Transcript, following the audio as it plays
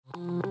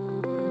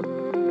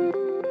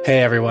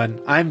Hey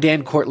everyone, I'm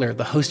Dan Kortler,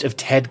 the host of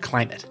TED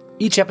Climate.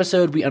 Each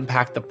episode, we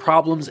unpack the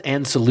problems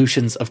and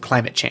solutions of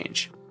climate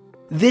change.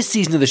 This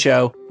season of the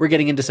show, we're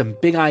getting into some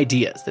big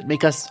ideas that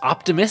make us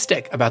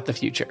optimistic about the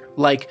future,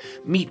 like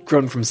meat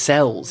grown from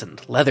cells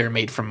and leather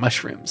made from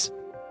mushrooms.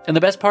 And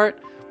the best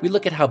part, we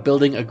look at how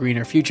building a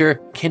greener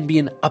future can be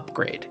an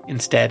upgrade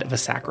instead of a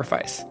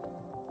sacrifice.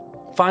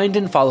 Find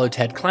and follow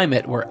TED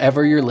Climate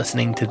wherever you're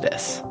listening to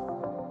this.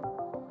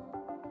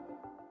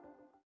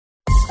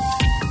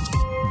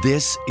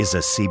 This is a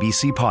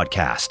CBC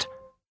podcast.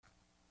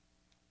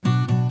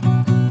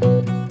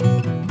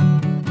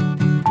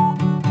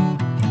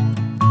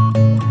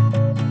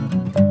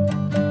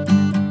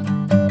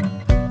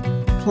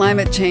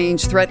 Climate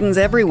change threatens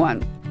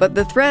everyone, but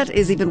the threat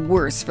is even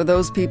worse for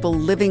those people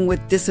living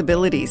with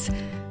disabilities.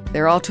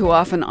 They're all too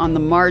often on the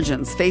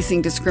margins,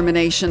 facing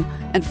discrimination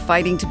and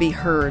fighting to be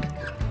heard.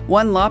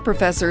 One law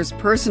professor's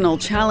personal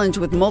challenge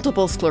with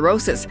multiple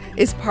sclerosis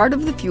is part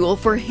of the fuel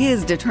for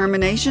his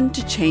determination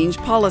to change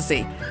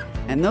policy.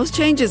 And those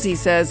changes, he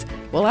says,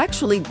 will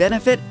actually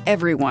benefit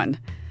everyone.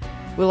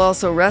 We'll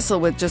also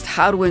wrestle with just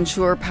how to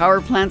ensure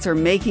power plants are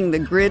making the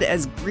grid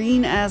as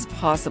green as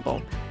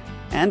possible.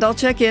 And I'll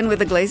check in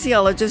with a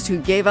glaciologist who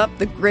gave up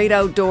the great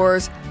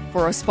outdoors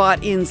for a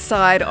spot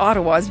inside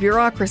Ottawa's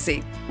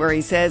bureaucracy, where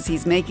he says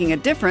he's making a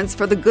difference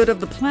for the good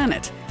of the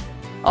planet.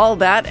 All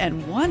that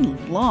and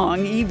one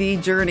long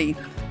EV journey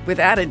with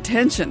added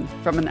tension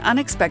from an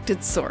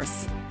unexpected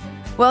source.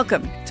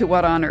 Welcome to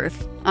What on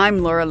Earth? I'm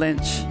Laura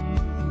Lynch.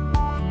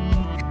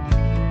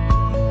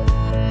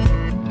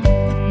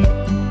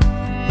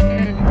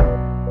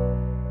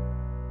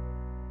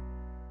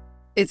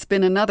 It's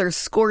been another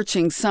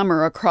scorching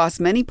summer across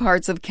many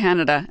parts of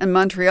Canada, and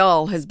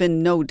Montreal has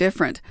been no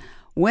different.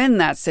 When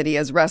that city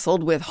has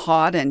wrestled with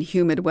hot and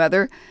humid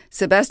weather,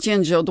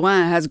 Sébastien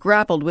Jourdain has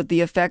grappled with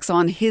the effects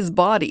on his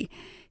body.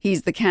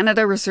 He's the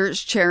Canada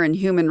Research Chair in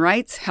Human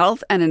Rights,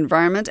 Health and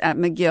Environment at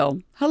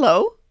McGill.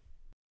 Hello.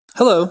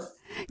 Hello.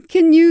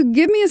 Can you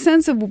give me a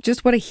sense of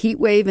just what a heat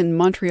wave in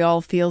Montreal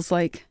feels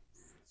like?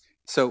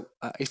 So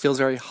it feels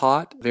very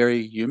hot,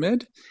 very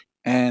humid,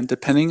 and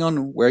depending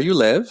on where you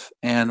live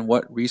and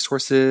what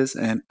resources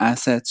and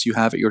assets you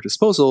have at your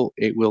disposal,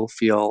 it will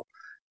feel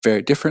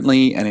very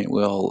differently, and it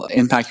will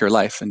impact your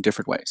life in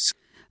different ways.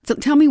 So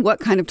tell me what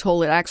kind of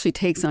toll it actually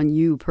takes on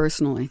you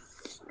personally.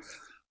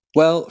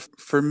 Well,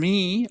 for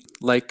me,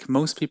 like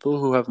most people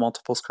who have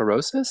multiple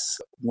sclerosis,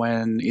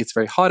 when it's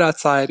very hot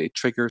outside, it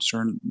triggers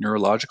certain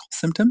neurological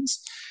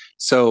symptoms.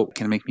 So it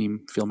can make me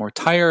feel more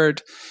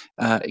tired.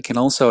 It can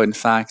also, in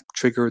fact,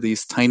 trigger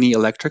these tiny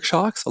electric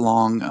shocks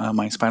along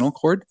my spinal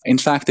cord. In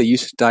fact, they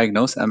used to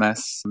diagnose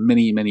MS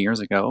many, many years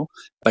ago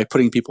by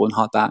putting people in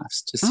hot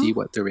baths to see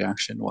what the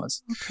reaction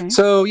was. Okay.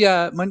 So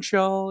yeah,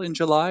 Montreal in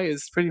July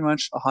is pretty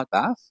much a hot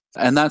bath.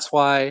 And that's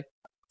why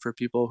for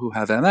people who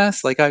have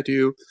MS, like I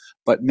do,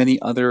 but many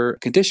other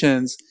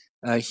conditions,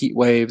 heat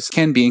waves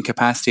can be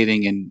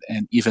incapacitating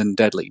and even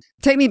deadly.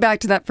 Take me back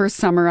to that first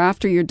summer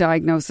after your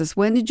diagnosis.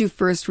 When did you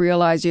first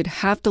realize you'd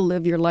have to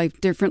live your life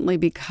differently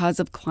because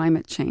of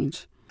climate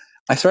change?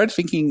 I started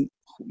thinking,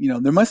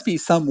 there must be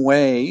some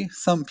way,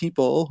 some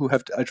people who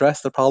have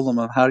addressed the problem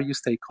of how do you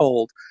stay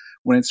cold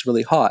when it's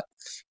really hot.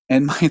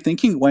 And my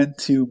thinking went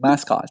to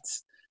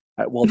mascots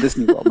at Walt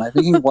Disney World. My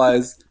thinking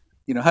was,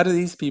 how do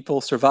these people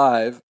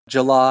survive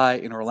July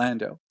in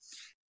Orlando?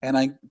 And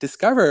I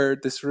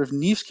discovered this sort of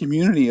niche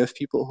community of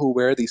people who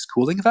wear these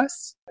cooling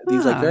vests,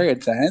 these like very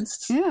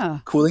advanced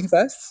cooling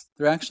vests.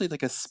 They're actually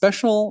like a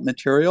special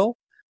material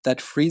that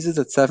freezes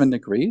at 7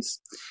 degrees.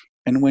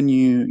 And when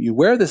you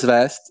wear this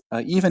vest,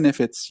 even if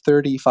it's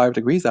 35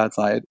 degrees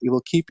outside, it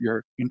will keep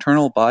your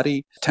internal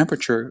body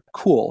temperature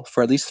cool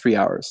for at least 3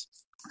 hours.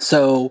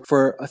 So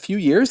for a few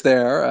years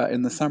there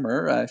in the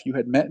summer, if you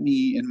had met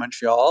me in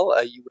Montreal,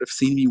 you would have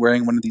seen me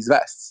wearing one of these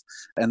vests.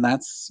 And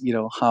that's,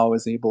 how I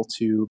was able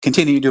to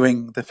continue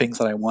doing the things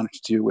that I wanted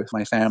to do with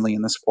my family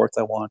and the sports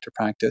I wanted to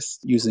practice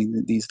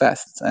using these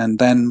vests. And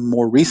then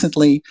more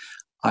recently,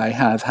 I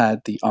have had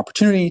the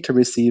opportunity to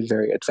receive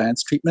very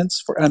advanced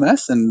treatments for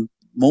MS, and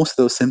most of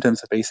those symptoms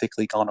have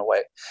basically gone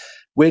away,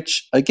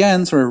 which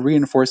again sort of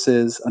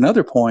reinforces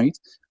another point,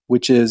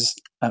 which is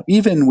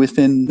even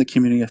within the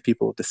community of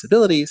people with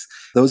disabilities,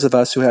 those of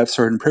us who have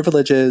certain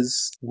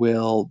privileges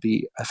will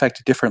be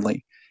affected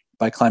differently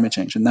by climate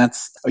change. And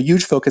that's a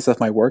huge focus of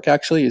my work,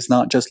 actually, is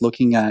not just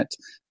looking at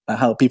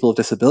how people with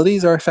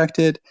disabilities are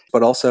affected,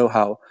 but also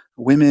how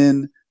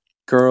women,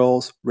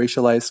 girls,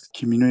 racialized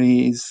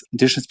communities,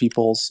 indigenous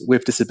peoples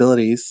with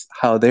disabilities,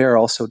 how they are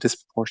also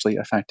disproportionately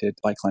affected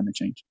by climate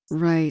change.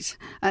 Right.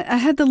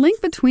 Had the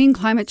link between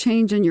climate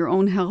change and your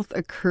own health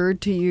occurred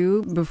to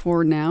you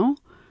before now?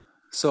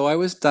 So I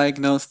was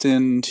diagnosed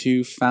in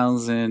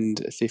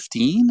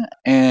 2015,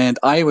 and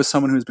I was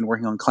someone who's been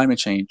working on climate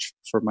change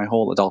for my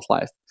whole adult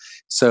life.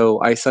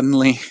 So I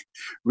suddenly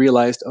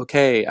realized,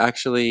 okay,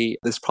 actually,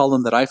 this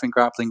problem that I've been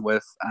grappling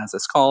with as a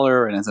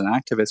scholar and as an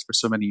activist for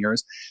so many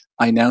years,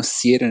 I now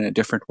see it in a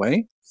different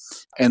way.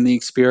 And the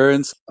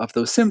experience of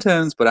those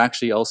symptoms, but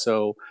actually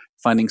also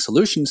finding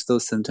solutions to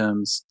those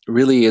symptoms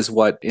really is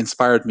what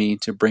inspired me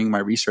to bring my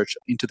research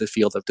into the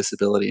field of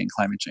disability and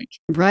climate change.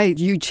 Right.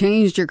 You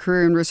changed your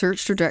career and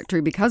research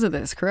trajectory because of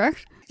this,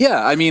 correct?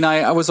 Yeah, I mean,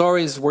 I was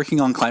always working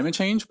on climate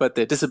change, but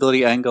the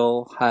disability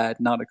angle had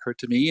not occurred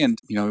to me. And,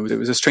 it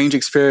was a strange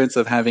experience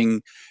of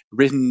having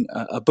written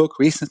a book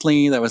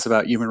recently that was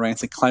about human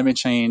rights and climate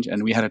change.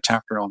 And we had a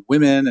chapter on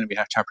women, and we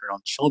had a chapter on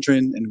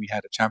children, and we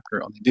had a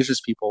chapter on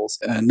indigenous peoples.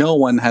 And no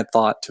one had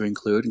thought to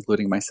include,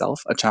 including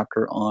myself, a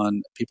chapter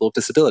on people with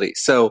disabilities.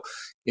 So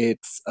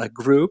it's a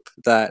group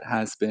that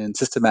has been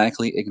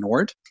systematically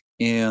ignored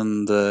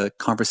in the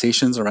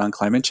conversations around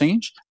climate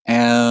change.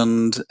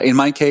 And in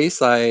my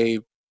case, I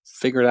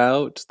figured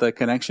out the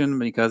connection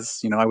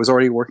because, I was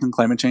already working on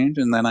climate change,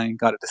 and then I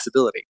got a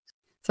disability.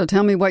 So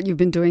tell me what you've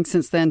been doing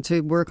since then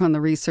to work on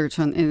the research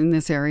in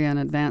this area and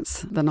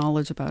advance the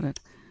knowledge about it.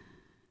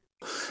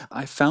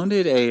 I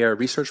founded a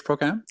research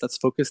program that's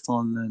focused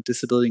on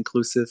disability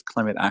inclusive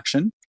climate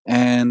action.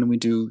 And we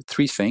do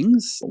three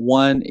things.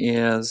 One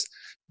is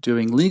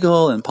doing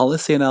legal and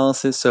policy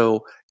analysis.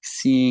 So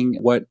seeing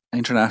what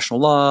international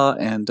law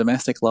and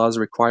domestic laws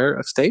require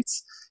of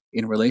states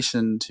in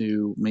relation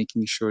to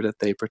making sure that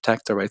they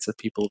protect the rights of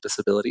people with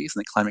disabilities in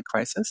the climate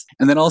crisis,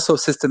 and then also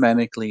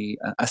systematically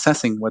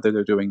assessing whether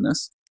they're doing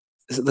this.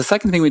 The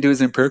second thing we do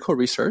is empirical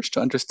research to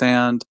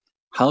understand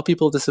how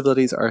people with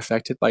disabilities are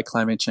affected by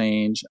climate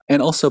change and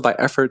also by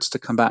efforts to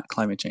combat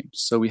climate change.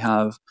 So we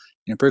have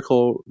an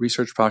empirical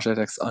research project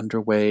that's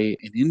underway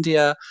in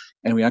India,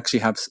 and we actually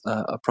have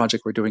a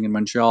project we're doing in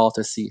Montreal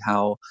to see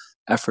how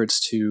efforts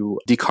to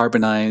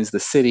decarbonize the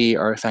city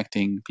are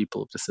affecting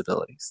people with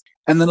disabilities.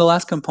 And then the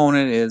last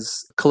component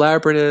is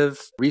collaborative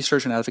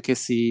research and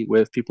advocacy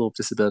with people with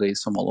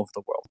disabilities from all over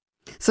the world.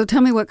 So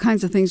tell me what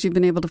kinds of things you've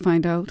been able to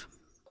find out.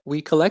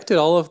 We collected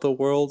all of the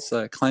world's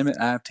climate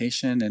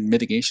adaptation and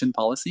mitigation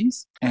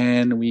policies,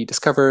 and we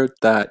discovered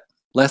that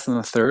less than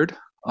a third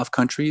of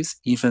countries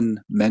even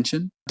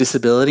mention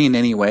disability in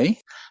any way.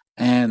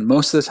 And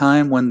most of the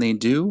time when they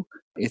do,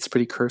 it's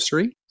pretty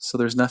cursory. So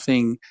there's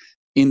nothing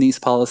in these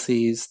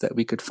policies that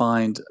we could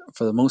find,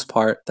 for the most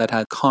part, that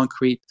had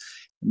concrete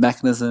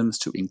mechanisms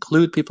to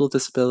include people with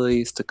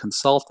disabilities, to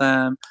consult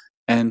them,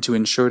 and to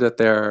ensure that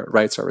their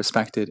rights are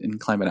respected in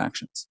climate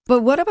actions.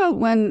 But what about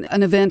when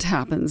an event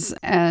happens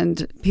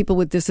and people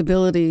with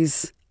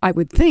disabilities, I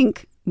would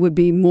think, would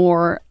be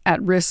more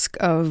at risk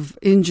of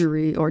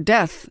injury or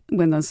death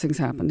when those things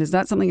happen? Is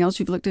that something else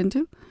you've looked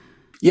into?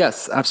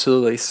 Yes,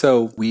 absolutely.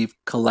 So we've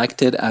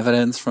collected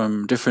evidence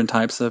from different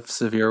types of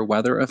severe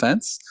weather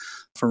events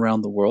from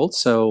around the world.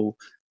 So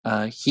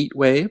heat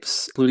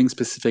waves, including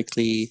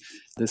specifically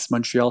this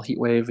Montreal heat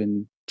wave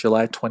in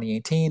July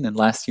 2018 and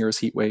last year's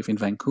heat wave in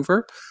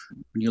Vancouver.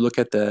 When you look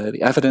at the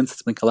evidence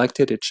that's been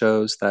collected, it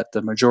shows that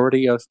the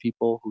majority of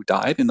people who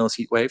died in those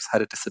heat waves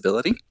had a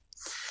disability.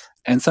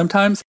 And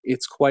sometimes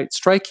it's quite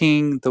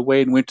striking the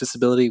way in which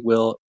disability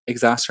will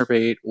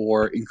exacerbate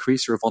or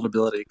increase your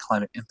vulnerability to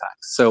climate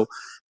impacts. So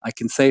I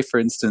can say, for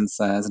instance,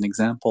 as an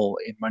example,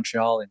 in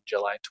Montreal in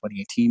July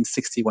 2018,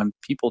 61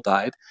 people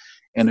died,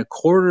 and a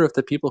quarter of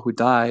the people who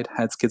died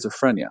had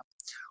schizophrenia.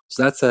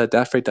 So that's a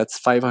death rate that's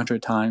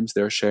 500 times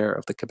their share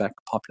of the Quebec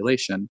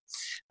population.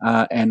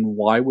 And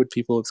why would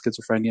people with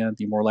schizophrenia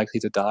be more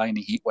likely to die in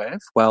a heat wave?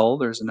 Well,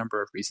 there's a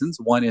number of reasons.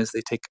 One is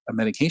they take a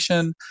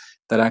medication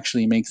that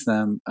actually makes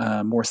them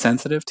more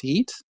sensitive to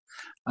heat.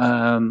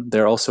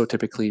 They're also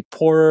typically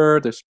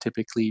poorer. They're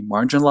typically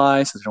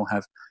marginalized, so they don't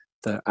have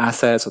the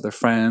assets or their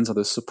friends or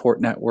the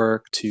support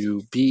network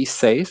to be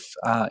safe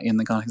in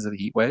the context of a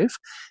heat wave.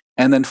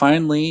 And then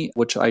finally,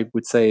 which I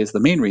would say is the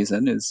main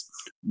reason, is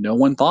no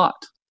one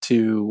thought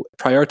to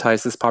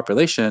prioritize this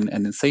population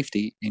and its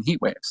safety in heat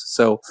waves.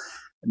 So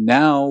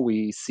now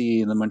we see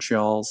in the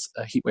Montreal's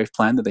heat wave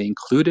plan that they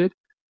included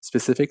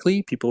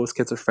specifically people with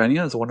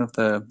schizophrenia as one of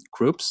the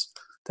groups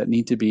that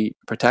need to be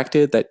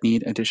protected, that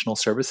need additional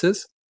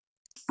services.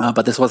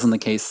 But this wasn't the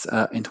case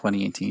in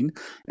 2018,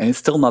 and it's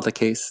still not the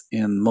case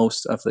in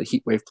most of the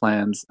heat wave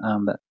plans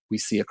that we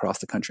see across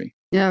the country.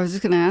 Yeah, I was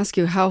just going to ask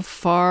you, how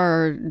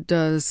far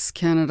does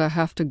Canada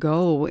have to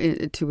go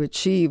to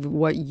achieve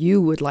what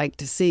you would like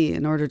to see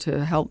in order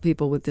to help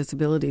people with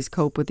disabilities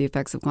cope with the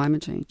effects of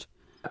climate change?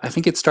 I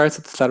think it starts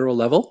at the federal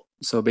level.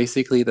 So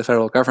basically, the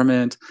federal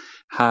government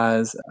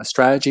has a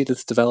strategy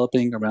that's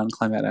developing around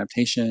climate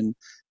adaptation.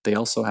 They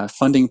also have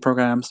funding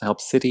programs to help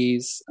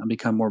cities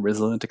become more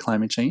resilient to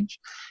climate change.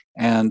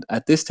 And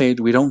at this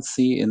stage, we don't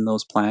see in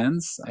those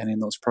plans and in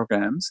those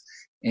programs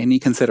any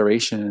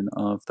consideration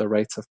of the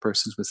rights of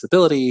persons with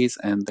disabilities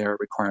and their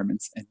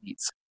requirements and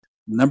needs.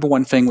 Number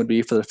one thing would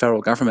be for the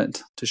federal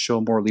government to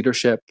show more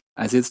leadership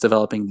as it's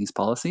developing these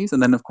policies.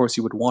 And then, of course,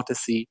 you would want to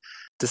see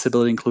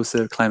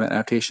disability-inclusive climate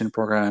adaptation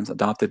programs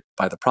adopted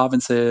by the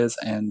provinces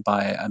and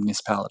by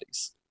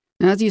municipalities.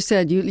 As you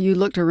said, you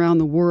looked around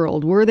the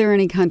world. Were there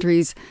any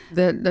countries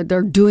that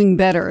are doing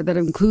better, that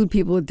include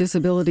people with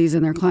disabilities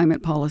in their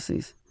climate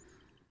policies?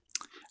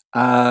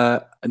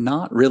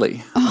 Not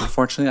really.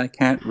 Unfortunately, I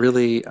can't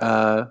really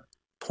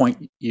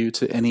point you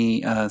to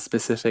any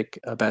specific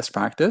best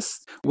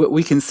practice. What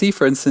we can see,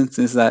 for instance,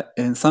 is that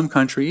in some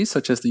countries,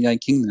 such as the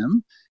United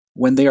Kingdom,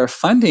 when they are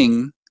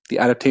funding the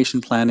adaptation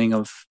planning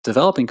of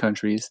developing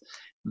countries,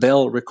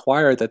 they'll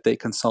require that they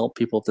consult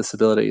people with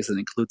disabilities and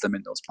include them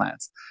in those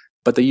plans.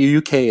 But the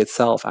UK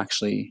itself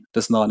actually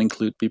does not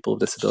include people with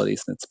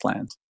disabilities in its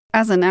plans.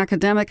 As an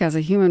academic, as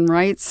a human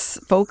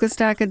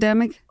rights-focused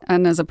academic,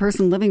 and as a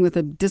person living with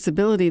a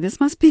disability, this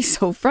must be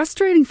so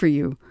frustrating for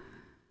you.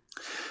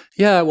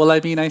 Yeah, well,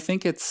 I mean, I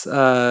think it's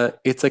a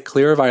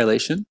clear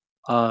violation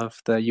of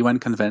the UN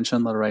Convention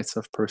on the Rights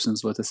of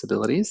Persons with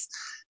Disabilities.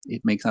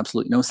 It makes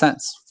absolutely no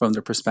sense from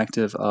the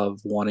perspective of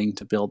wanting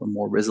to build a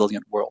more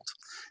resilient world.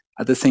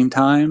 At the same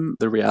time,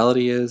 the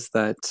reality is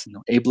that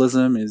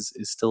ableism is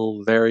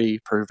still very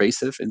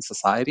pervasive in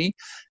society,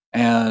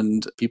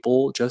 and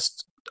people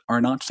just are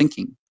not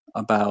thinking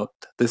about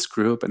this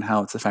group and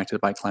how it's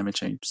affected by climate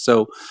change.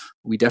 So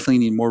we definitely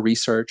need more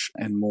research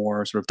and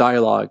more sort of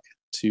dialogue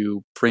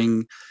to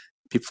bring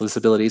people with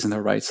disabilities and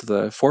their rights to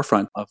the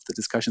forefront of the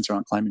discussions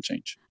around climate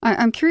change.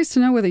 I'm curious to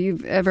know whether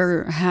you've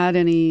ever had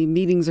any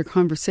meetings or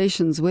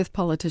conversations with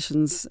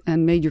politicians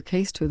and made your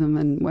case to them,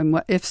 and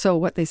what, if so,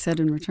 what they said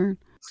in return.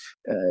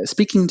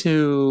 Speaking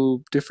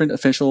to different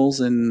officials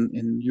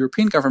in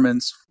European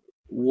governments,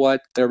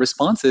 what their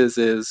response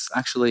is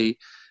actually,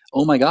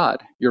 oh my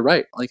God, you're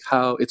right. Like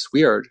how it's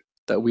weird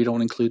that we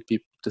don't include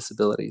people with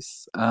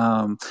disabilities.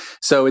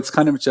 So it's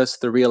kind of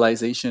just the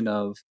realization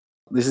of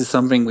this is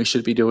something we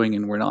should be doing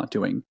and we're not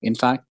doing. In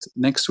fact,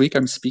 next week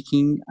I'm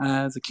speaking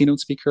as a keynote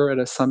speaker at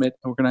a summit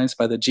organized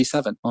by the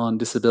G7 on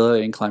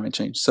disability and climate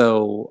change.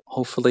 So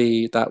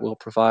hopefully that will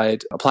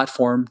provide a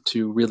platform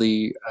to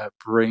really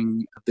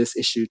bring this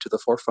issue to the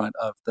forefront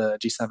of the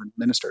G7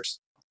 ministers.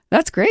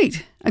 That's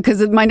great.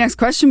 Because my next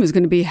question was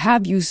going to be,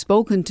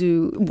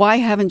 why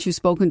haven't you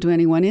spoken to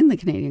anyone in the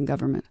Canadian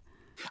government?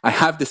 I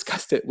have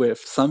discussed it with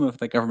some of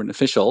the government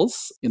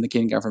officials in the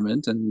Canadian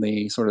government, and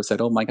they sort of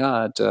said, "Oh my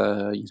God,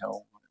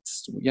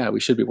 we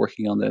should be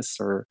working on this."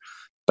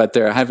 But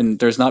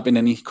there's not been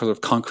any sort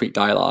of concrete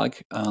dialogue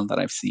that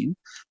I've seen.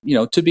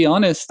 To be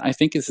honest, I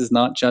think this is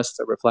not just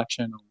a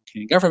reflection on the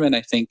Canadian government.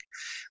 I think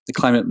the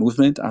climate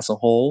movement as a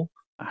whole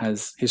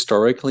has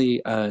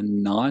historically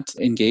not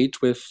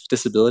engaged with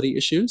disability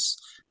issues.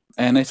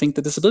 And I think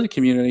the disability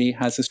community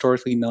has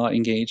historically not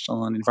engaged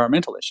on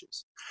environmental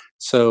issues.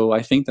 So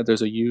I think that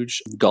there's a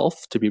huge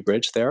gulf to be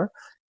bridged there.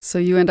 So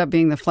you end up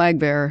being the flag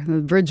bearer, the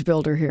bridge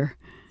builder here.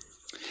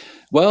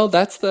 Well,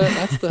 that's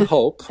the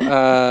hope.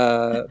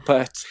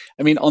 But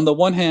I mean, on the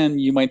one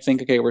hand, you might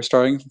think, okay, we're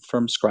starting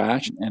from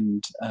scratch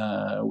and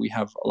we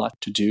have a lot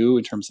to do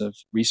in terms of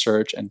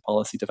research and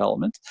policy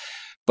development.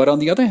 But on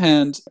the other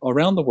hand,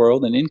 around the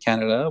world and in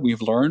Canada,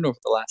 we've learned over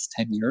the last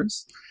 10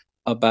 years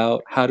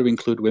about how to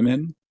include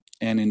women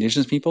and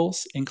Indigenous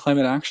peoples in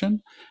climate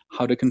action,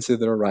 how to consider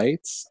their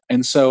rights.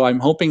 And so I'm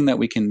hoping that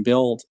we can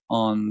build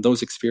on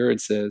those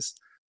experiences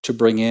to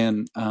bring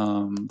in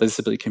the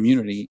disability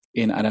community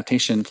in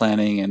adaptation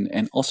planning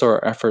and also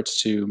our efforts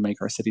to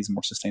make our cities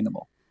more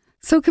sustainable.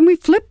 So can we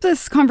flip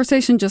this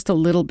conversation just a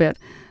little bit?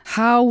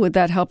 How would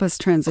that help us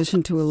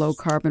transition to a low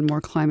carbon, more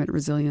climate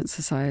resilient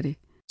society?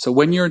 So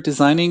when you're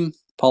designing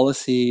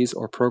policies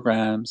or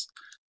programs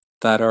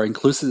that are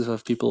inclusive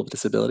of people with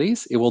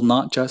disabilities, it will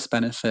not just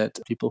benefit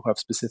people who have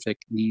specific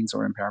needs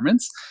or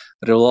impairments,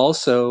 but it will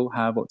also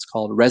have what's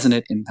called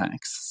resonant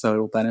impacts. So it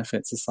will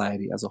benefit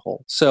society as a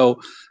whole. So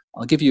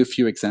I'll give you a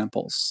few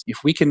examples.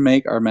 If we can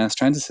make our mass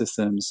transit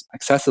systems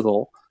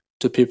accessible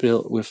to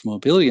people with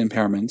mobility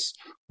impairments,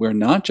 we're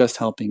not just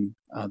helping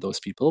those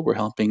people, we're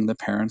helping the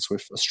parents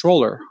with a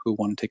stroller who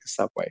want to take the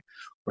subway.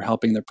 We're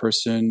helping the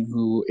person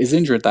who is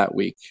injured that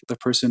week, the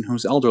person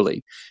who's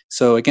elderly.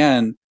 So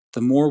again,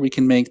 the more we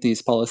can make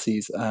these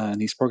policies and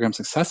these programs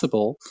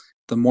accessible,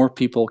 the more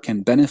people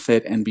can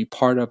benefit and be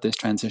part of this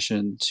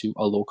transition to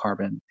a low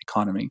carbon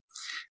economy.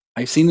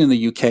 I've seen in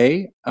the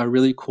UK a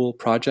really cool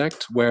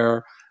project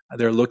where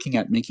they're looking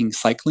at making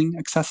cycling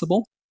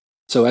accessible.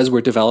 So as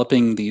we're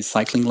developing these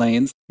cycling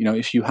lanes,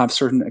 if you have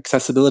certain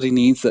accessibility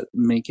needs that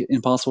make it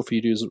impossible for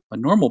you to use a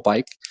normal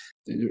bike,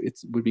 it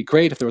would be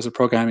great if there was a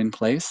program in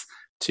place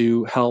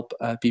to help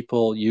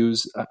people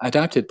use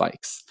adapted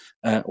bikes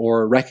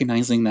or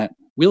recognizing that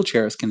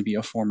wheelchairs can be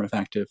a form of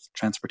active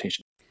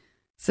transportation.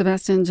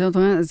 Sébastien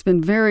Jourdain, it's been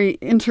a very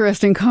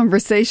interesting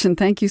conversation.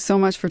 Thank you so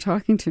much for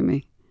talking to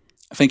me.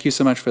 Thank you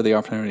so much for the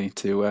opportunity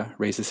to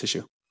raise this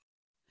issue.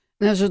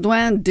 Now,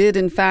 Jourdain did,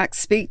 in fact,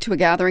 speak to a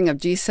gathering of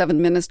G7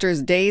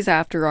 ministers days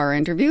after our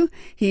interview.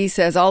 He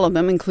says all of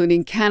them,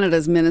 including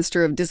Canada's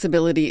Minister of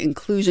Disability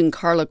Inclusion,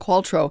 Carla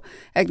Qualtrough,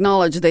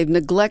 acknowledge they've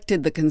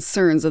neglected the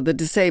concerns of the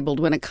disabled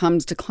when it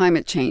comes to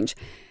climate change.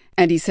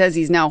 And he says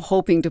he's now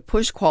hoping to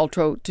push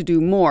Qualtrough to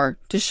do more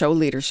to show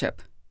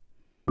leadership.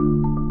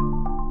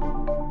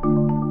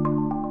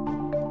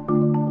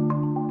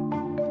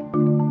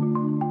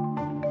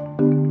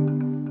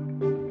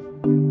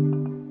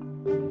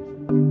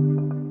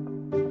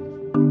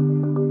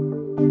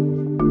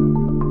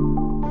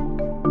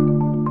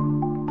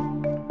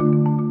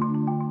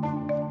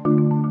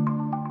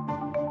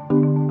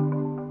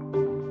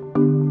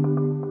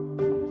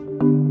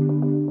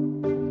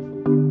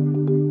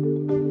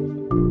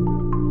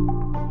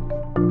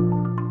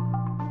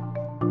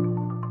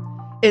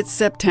 It's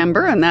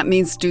September, and that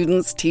means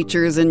students,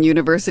 teachers, and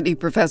university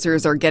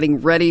professors are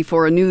getting ready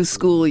for a new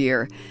school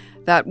year.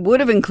 That would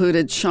have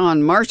included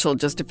Sean Marshall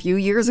just a few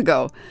years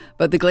ago,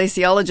 but the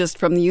glaciologist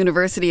from the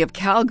University of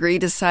Calgary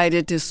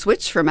decided to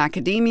switch from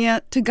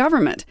academia to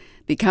government,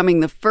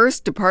 becoming the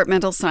first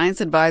departmental science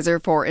advisor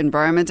for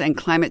Environment and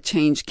Climate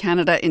Change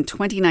Canada in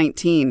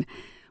 2019.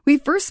 We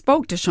first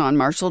spoke to Sean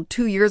Marshall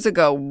 2 years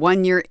ago,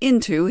 1 year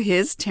into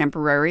his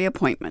temporary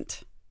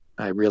appointment.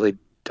 I really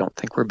don't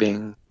think we're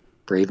being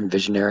brave and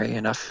visionary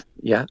enough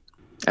yet.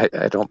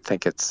 I don't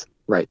think it's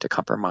right to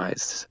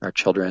compromise our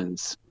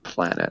children's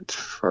planet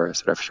for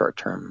sort of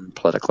short-term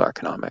political or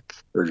economic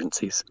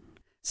urgencies.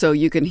 So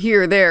you can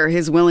hear there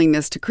his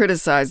willingness to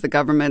criticize the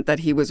government that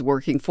he was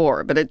working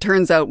for. But it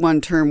turns out one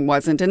term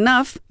wasn't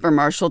enough for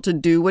Marshall to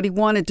do what he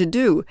wanted to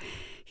do.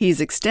 He's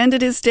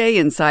extended his stay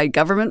inside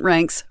government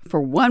ranks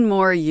for 1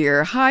 more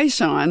year. Hi,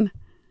 Sean.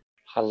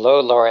 Hello,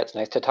 Laura. It's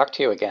nice to talk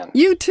to you again.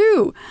 You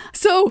too.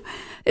 So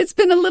it's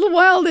been a little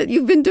while that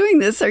you've been doing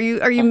this. Are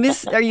you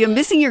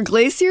missing your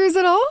glaciers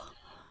at all?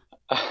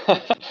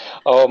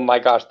 Oh my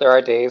gosh, there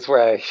are days where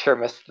I sure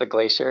miss the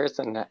glaciers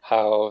and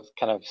how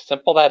kind of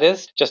simple that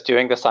is. Just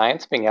doing the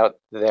science, being out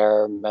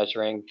there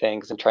measuring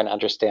things and trying to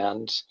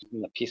understand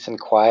in the peace and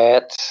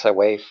quiet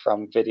away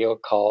from video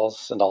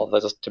calls and all of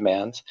those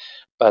demands.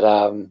 But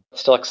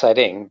still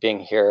exciting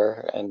being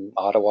here in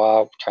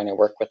Ottawa, trying to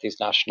work with these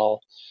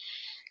national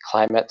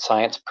climate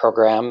science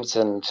programs.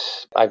 And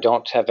I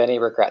don't have any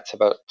regrets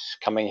about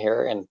coming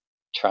here and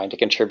trying to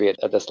contribute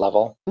at this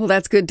level. Well,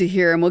 that's good to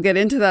hear. And we'll get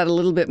into that a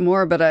little bit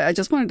more. But I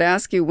just wanted to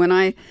ask you, when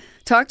I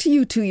talked to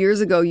you 2 years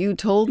ago, you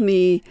told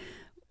me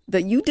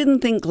that you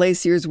didn't think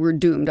glaciers were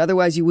doomed.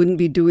 Otherwise, you wouldn't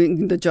be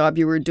doing the job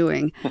you were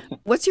doing.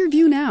 What's your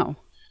view now?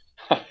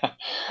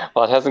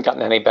 Well, it hasn't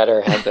gotten any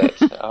better, has it?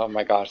 Oh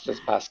my gosh, this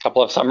past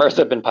couple of summers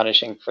have been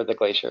punishing for the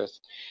glaciers.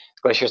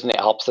 Glaciers in the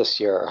Alps this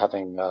year are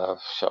having a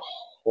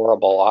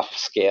horrible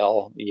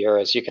off-scale year,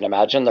 as you can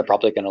imagine. They're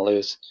probably going to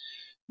lose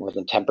more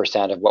than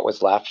 10% of what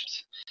was left.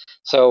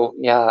 So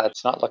yeah,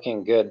 it's not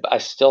looking good, but I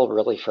still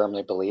really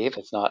firmly believe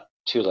it's not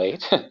too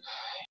late.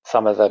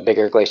 Some of the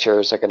bigger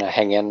glaciers are going to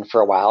hang in for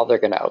a while. They're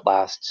going to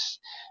outlast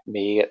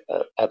me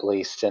at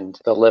least, and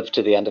they'll live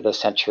to the end of the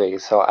century.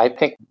 So I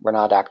think we're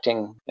not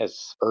acting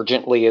as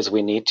urgently as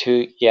we need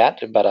to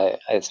yet, but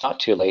it's not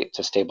too late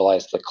to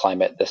stabilize the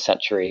climate this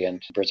century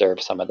and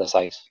preserve some of this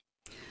ice.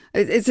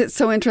 It's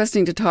so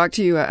interesting to talk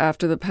to you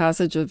after the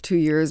passage of 2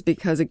 years,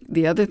 because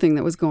the other thing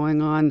that was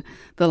going on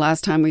the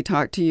last time we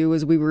talked to you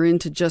was we were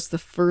into just the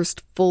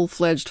first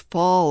full-fledged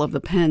fall of the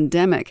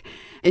pandemic.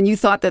 And you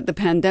thought that the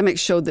pandemic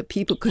showed that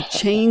people could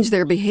change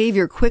their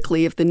behavior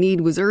quickly if the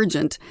need was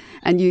urgent.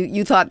 And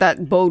you thought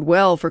that bode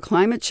well for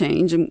climate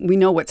change. And we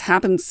know what's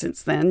happened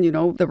since then,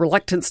 the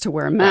reluctance to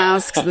wear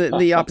masks,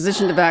 the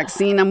opposition to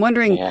vaccine. I'm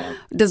wondering,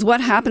 does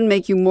what happened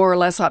make you more or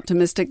less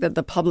optimistic that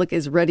the public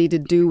is ready to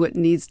do what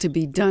needs to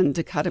be done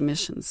to cut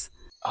emissions?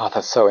 Oh,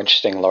 that's so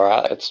interesting,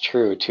 Laura. It's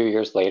true. 2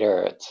 years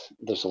later,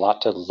 there's a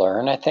lot to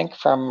learn, I think,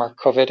 from our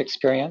COVID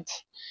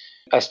experience.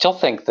 I still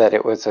think that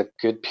it was a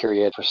good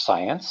period for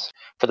science,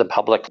 for the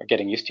public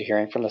getting used to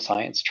hearing from the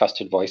science,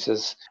 trusted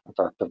voices of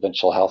our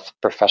provincial health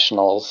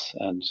professionals.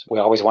 And we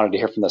always wanted to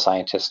hear from the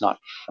scientists, not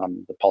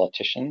from the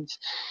politicians.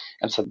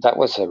 And so that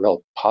was a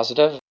real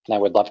positive. And I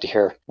would love to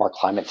hear more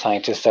climate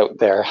scientists out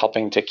there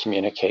helping to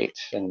communicate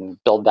and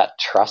build that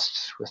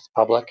trust with the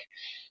public.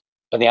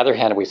 On the other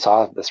hand, we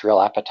saw this real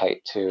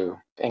appetite to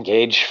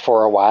engage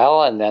for a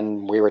while, and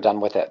then we were done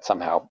with it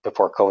somehow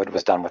before COVID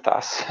was done with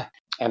us.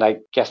 And I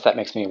guess that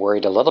makes me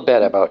worried a little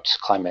bit about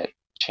climate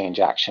change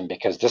action,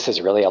 because this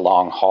is really a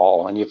long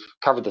haul. And you've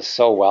covered this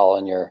so well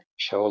in your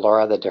show,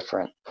 Laura, the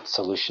different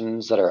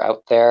solutions that are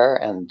out there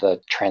and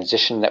the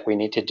transition that we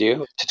need to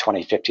do to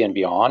 2050 and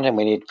beyond. And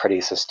we need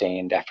pretty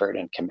sustained effort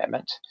and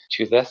commitment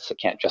to this. It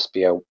can't just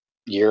be a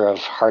year of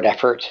hard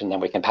effort and then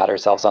we can pat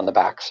ourselves on the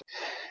backs.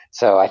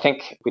 So I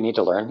think we need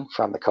to learn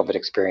from the COVID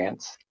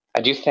experience.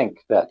 I do think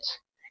that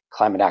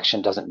climate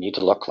action doesn't need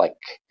to look like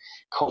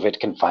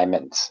COVID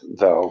confinement,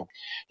 though.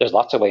 There's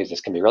lots of ways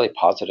this can be really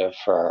positive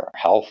for our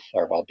health,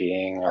 our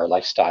well-being, our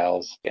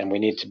lifestyles. And we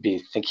need to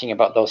be thinking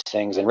about those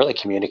things and really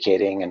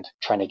communicating and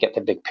trying to get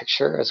the big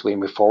picture as we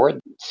move forward,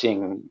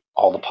 seeing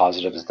all the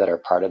positives that are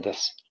part of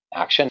this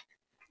action.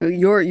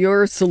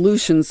 Your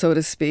solution, so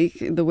to speak,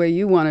 the way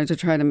you wanted to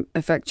try to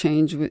affect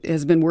change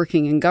has been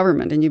working in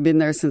government, and you've been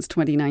there since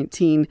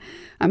 2019.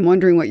 I'm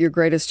wondering what your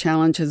greatest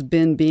challenge has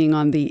been being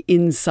on the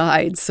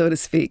inside, so to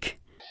speak.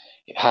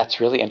 Yeah,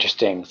 it's really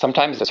interesting.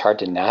 Sometimes it's hard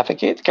to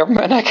navigate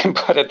government. I can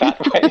put it that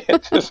way.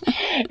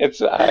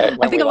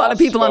 I think a lot of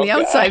people on the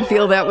outside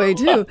feel that way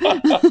too.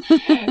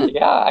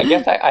 Yeah,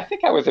 I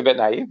think I was a bit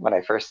naive when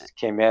I first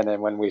came in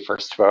and when we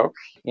first spoke.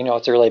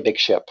 It's a really big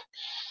ship.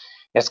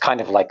 It's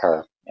kind of like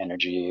our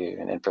energy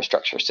and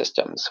infrastructure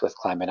systems with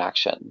climate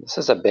action. This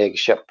is a big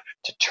ship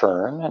to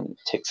turn and it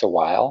takes a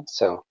while.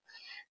 So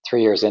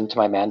 3 years into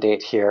my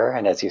mandate here,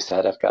 and as you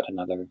said, I've got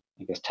another,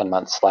 10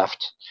 months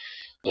left.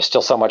 There's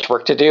still so much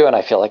work to do, and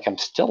I feel like I'm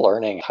still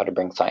learning how to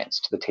bring science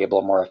to the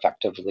table more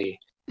effectively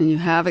And you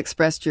have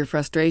expressed your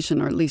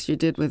frustration, or at least you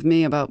did with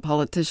me, about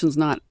politicians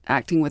not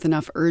acting with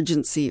enough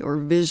urgency or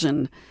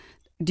vision.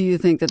 Do you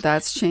think that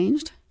that's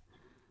changed?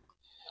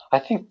 I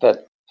think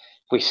that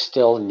we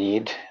still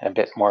need a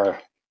bit more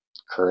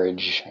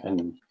courage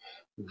and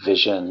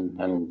vision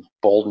and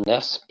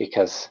boldness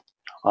because,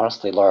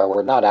 honestly, Laura,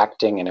 we're not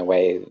acting in a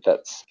way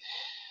that's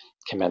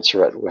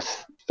commensurate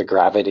with the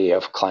gravity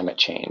of climate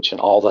change and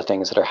all the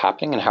things that are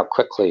happening and how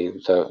quickly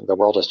the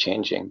world is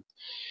changing.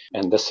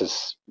 And this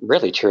is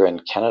really true in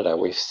Canada.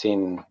 We've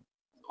seen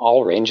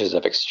all ranges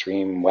of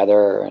extreme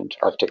weather and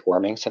Arctic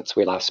warming since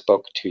we last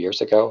spoke 2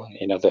 years ago.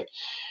 The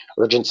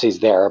urgency is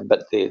there,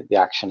 but the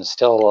action is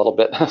still a little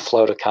bit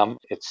slow to come.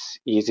 It's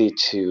easy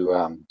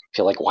to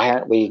feel like, why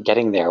aren't we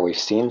getting there? We've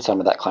seen some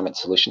of that climate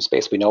solution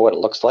space. We know what it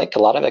looks like. A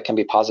lot of it can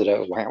be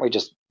positive. Why aren't we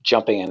just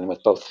jumping in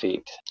with both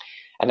feet?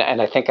 And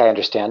I think I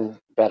understand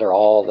better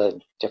all the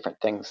different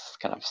things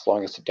kind of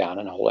slowing us down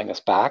and holding us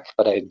back.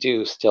 But I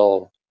do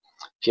still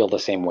feel the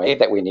same way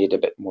that we need a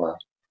bit more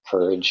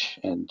courage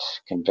and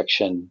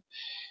conviction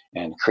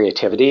and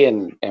creativity.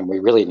 And we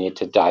really need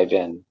to dive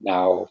in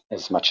now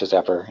as much as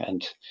ever.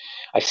 And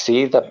I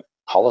see the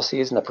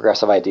policies and the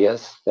progressive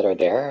ideas that are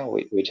there.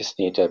 We just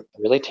need to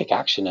really take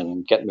action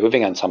and get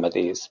moving on some of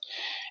these.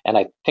 And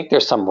I think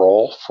there's some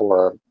role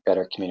for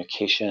better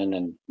communication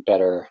and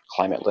better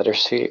climate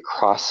literacy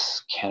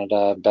across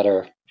Canada,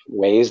 better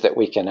ways that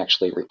we can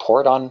actually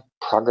report on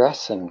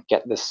progress and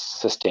get this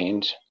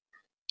sustained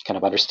kind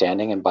of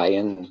understanding and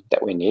buy-in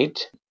that we need.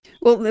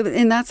 Well,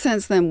 in that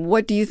sense, then,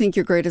 what do you think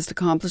your greatest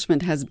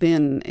accomplishment has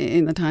been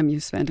in the time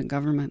you've spent in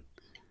government?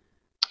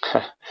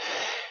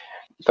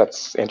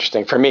 That's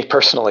interesting. For me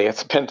personally,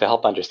 it's been to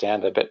help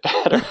understand a bit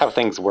better how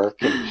things work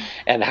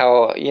and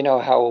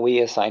how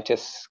we as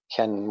scientists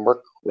can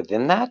work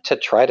within that to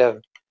try to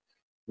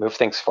move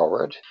things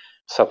forward.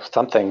 So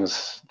some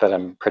things that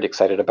I'm pretty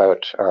excited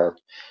about are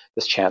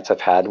this chance I've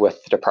had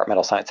with the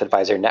Departmental Science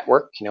Advisor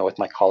Network, with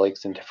my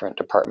colleagues in different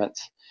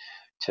departments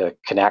to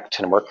connect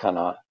and work on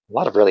a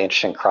lot of really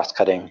interesting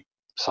cross-cutting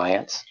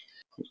science,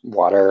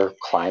 water,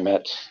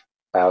 climate,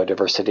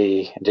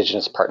 biodiversity,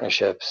 Indigenous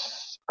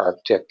partnerships,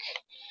 Arctic,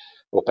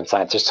 open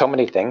science. There's so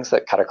many things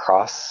that cut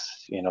across,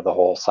 the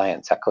whole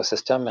science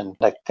ecosystem. And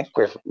I think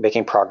we're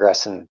making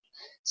progress in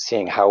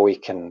seeing how we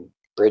can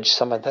bridge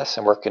some of this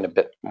and work in a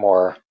bit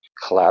more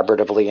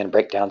collaboratively and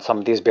break down some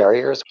of these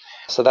barriers.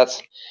 So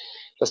that's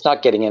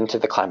not getting into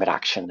the climate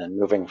action and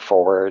moving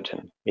forward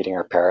and meeting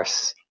our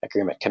Paris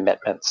Agreement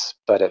commitments,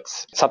 but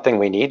it's something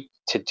we need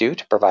to do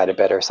to provide a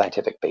better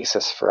scientific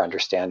basis for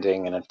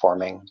understanding and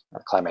informing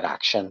our climate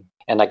action.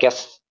 And I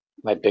guess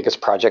my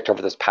biggest project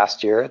over this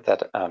past year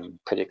that I'm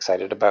pretty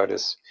excited about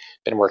has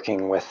been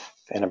working with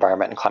an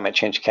Environment and Climate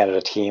Change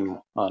Canada team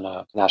on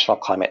a national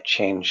climate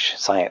change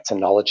science and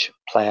knowledge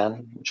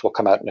plan, which will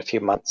come out in a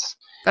few months.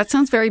 That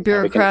sounds very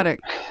bureaucratic.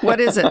 What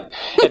is it?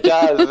 It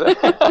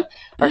does.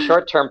 Our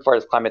short term for it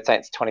is Climate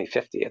Science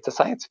 2050. It's a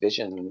science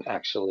vision,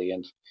 actually,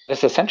 and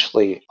it's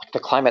essentially the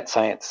climate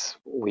science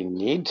we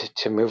need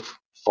to move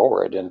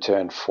forward and to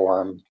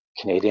inform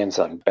Canadians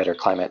on better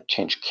climate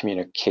change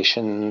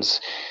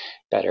communications,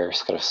 better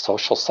sort of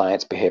social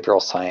science,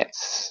 behavioral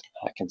science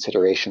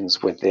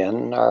considerations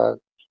within our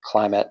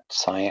climate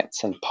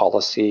science and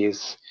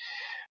policies,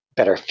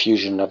 better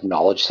fusion of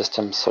knowledge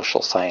systems,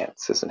 social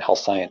sciences and health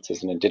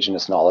sciences and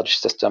Indigenous knowledge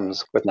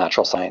systems with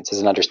natural sciences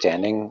and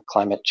understanding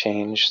climate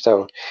change.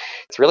 So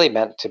it's really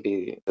meant to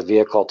be the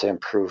vehicle to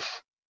improve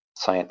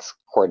science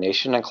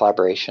coordination and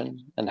collaboration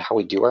and how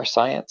we do our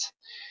science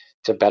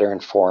to better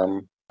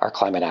inform our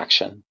climate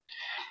action.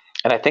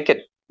 And I think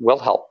it will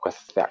help with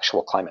the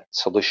actual climate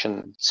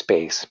solution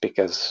space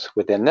because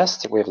within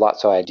this, we have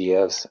lots of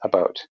ideas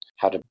about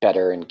how to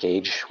better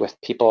engage with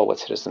people, with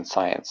citizen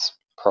science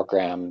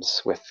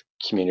programs, with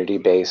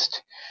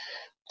community-based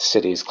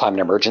cities' climate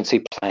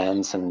emergency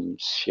plans and,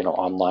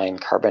 online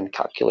carbon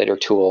calculator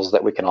tools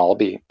that we can all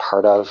be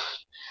part of,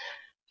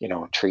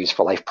 Trees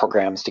for Life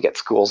programs to get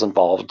schools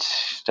involved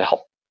to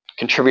help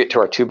contribute to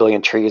our 2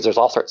 billion trees. There's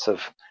all sorts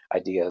of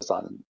ideas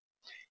on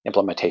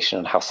implementation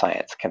and how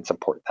science can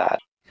support that.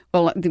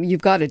 Well,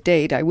 you've got a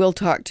date. I will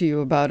talk to you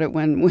about it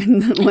when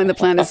the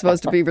plan is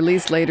supposed to be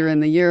released later in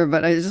the year.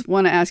 But I just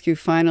want to ask you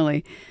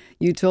finally,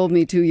 you told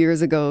me 2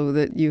 years ago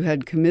that you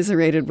had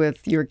commiserated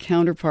with your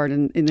counterpart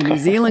in the New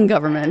Zealand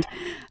government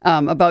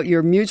about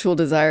your mutual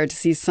desire to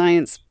see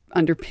science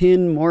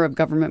underpin more of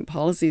government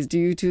policies. Do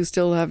you two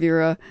still have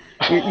your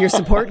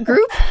support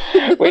group?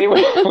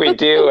 we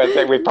do. I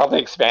think we've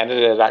probably expanded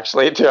it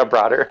actually to a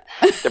broader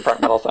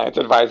Departmental Science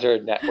Advisor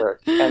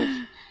network.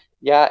 And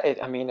yeah,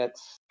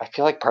 I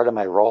feel like part of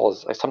my role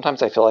is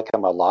sometimes I feel like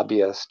I'm a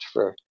lobbyist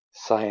for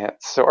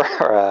science or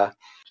a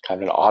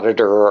kind of an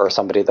auditor or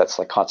somebody that's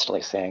like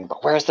constantly saying,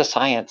 but where's the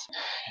science?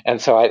 And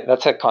so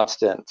that's a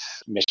constant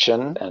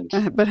mission. And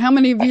but how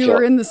many of you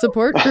are in the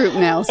support group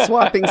now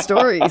swapping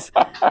stories?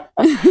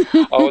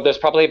 There's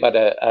probably about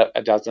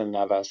a dozen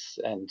of us.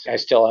 And I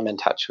still am in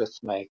touch with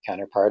my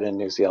counterpart in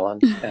New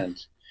Zealand.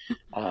 And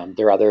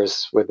There are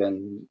others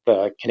within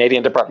the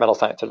Canadian Departmental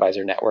Science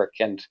Advisor Network,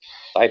 and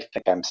I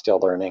think I'm still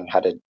learning how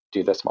to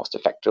do this most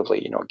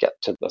effectively, get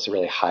to those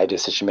really high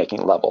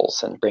decision-making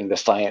levels and bring the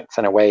science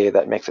in a way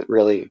that makes it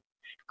really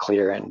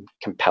clear and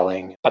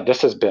compelling. But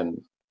this has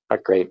been a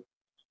great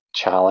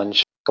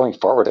challenge. Going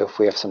forward, if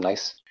we have some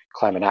nice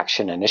climate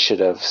action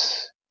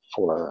initiatives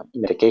for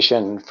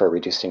mitigation, for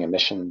reducing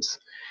emissions,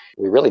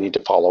 we really need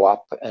to follow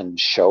up and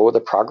show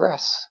the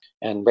progress.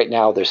 And right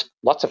now, there's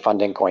lots of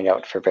funding going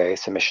out for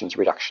various emissions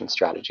reduction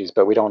strategies,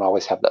 but we don't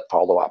always have that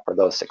follow-up or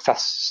those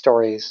success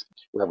stories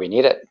where we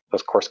need it,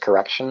 those course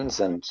corrections,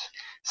 and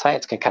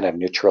science can kind of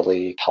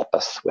neutrally help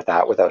us with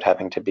that without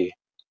having to be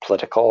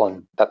political,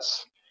 and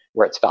that's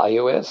where its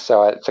value is.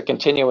 So it's a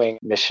continuing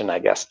mission, I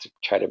guess, to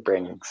try to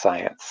bring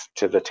science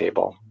to the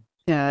table.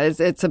 Yeah,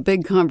 it's a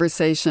big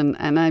conversation,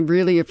 and I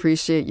really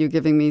appreciate you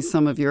giving me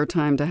some of your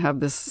time to have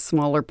this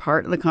smaller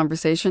part of the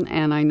conversation,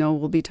 and I know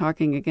we'll be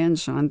talking again,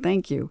 Sean.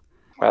 Thank you.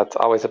 Well, it's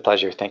always a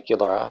pleasure. Thank you,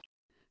 Laura.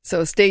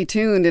 So stay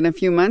tuned. In a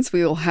few months,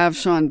 we will have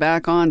Sean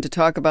back on to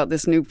talk about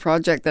this new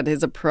project that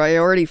is a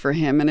priority for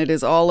him, and it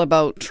is all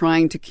about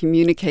trying to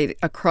communicate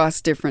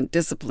across different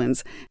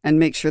disciplines and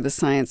make sure the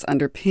science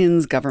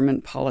underpins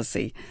government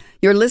policy.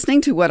 You're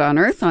listening to What on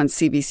Earth on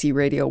CBC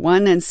Radio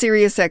 1 and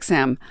Sirius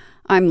XM.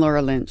 I'm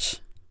Laura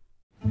Lynch.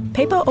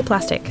 Paper or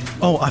plastic?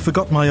 Oh, I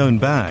forgot my own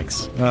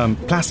bags.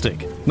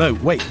 Plastic. No,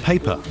 wait,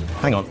 paper.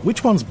 Hang on,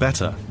 which one's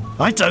better?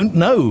 I don't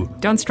know.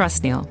 Don't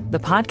stress, Neil. The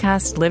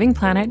podcast Living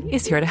Planet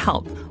is here to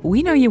help.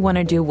 We know you want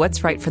to do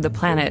what's right for the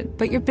planet,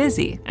 but you're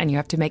busy and you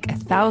have to make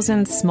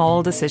 1,000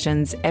 small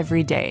decisions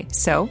every day.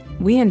 So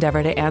we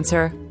endeavor to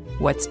answer,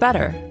 what's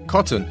better?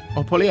 Cotton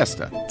or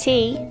polyester?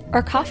 Tea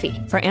or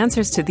coffee? For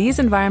answers to these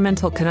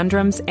environmental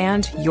conundrums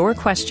and your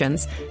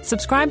questions,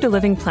 subscribe to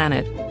Living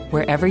Planet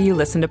wherever you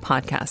listen to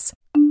podcasts.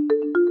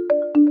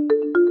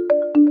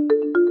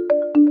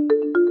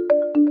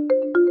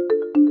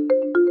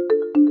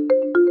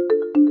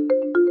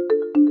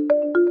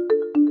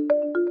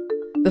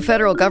 The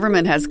federal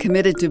government has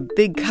committed to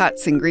big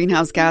cuts in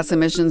greenhouse gas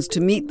emissions to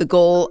meet the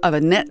goal of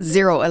a net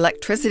zero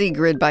electricity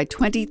grid by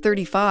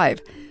 2035.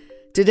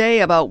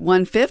 Today, about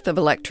 1/5 of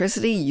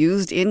electricity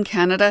used in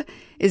Canada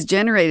is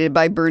generated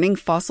by burning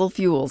fossil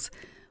fuels.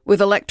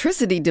 With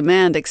electricity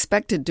demand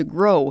expected to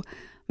grow,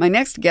 my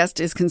next guest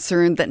is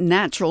concerned that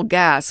natural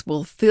gas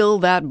will fill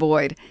that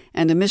void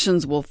and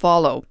emissions will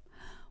follow.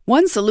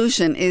 One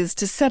solution is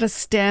to set a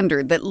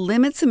standard that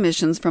limits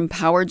emissions from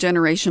power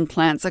generation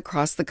plants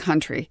across the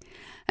country.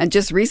 And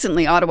just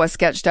recently, Ottawa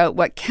sketched out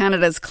what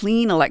Canada's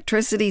clean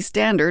electricity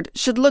standard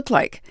should look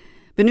like.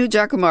 Binu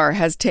Jacomar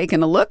has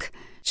taken a look.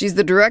 She's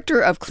the Director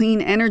of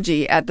Clean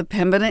Energy at the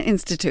Pembina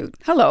Institute.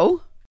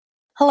 Hello.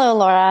 Hello,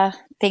 Laura.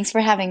 Thanks for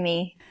having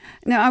me.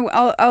 Now,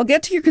 I'll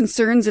get to your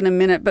concerns in a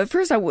minute, but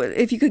first,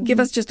 if you could give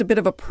us just a bit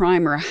of a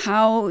primer,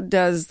 how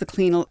does the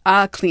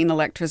clean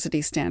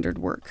electricity standard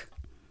work?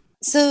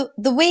 So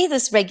the way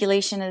this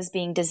regulation is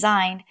being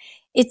designed,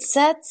 it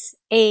sets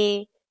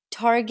a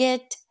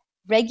target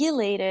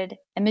regulated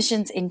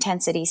emissions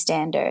intensity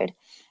standard.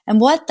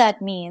 And what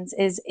that means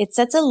is it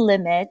sets a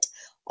limit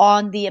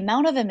on the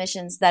amount of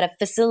emissions that a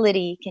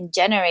facility can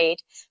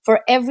generate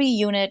for every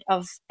unit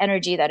of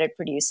energy that it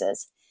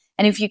produces.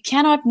 And if you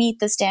cannot meet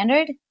the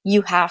standard,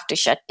 you have to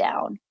shut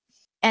down.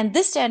 And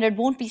this standard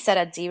won't be set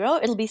at zero.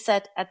 It'll be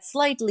set at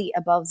slightly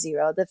above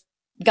zero. The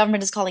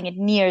government is calling it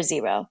near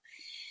zero.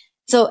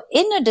 So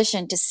in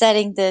addition to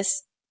setting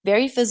this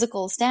very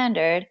physical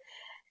standard,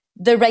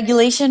 the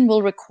regulation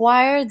will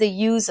require the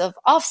use of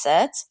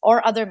offsets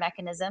or other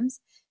mechanisms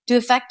to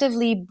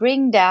effectively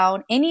bring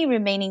down any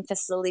remaining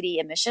facility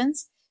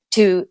emissions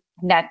to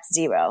net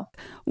zero.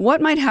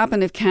 What might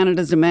happen if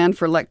Canada's demand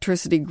for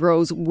electricity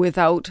grows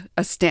without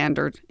a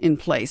standard in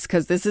place?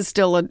 Because this is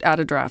still at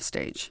a draft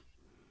stage.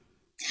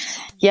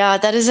 Yeah,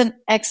 that is an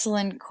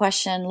excellent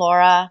question,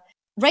 Laura.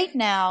 Right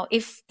now,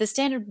 if the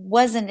standard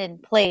wasn't in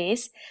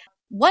place,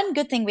 one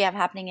good thing we have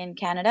happening in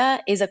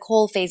Canada is a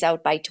coal phase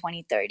out by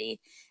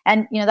 2030.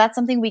 And, that's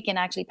something we can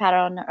actually pat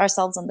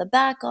ourselves on the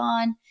back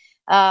on.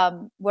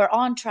 We're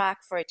on track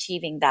for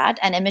achieving that,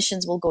 and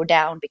emissions will go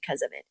down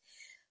because of it.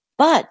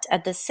 But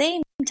at the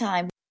same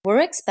time, we're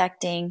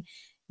expecting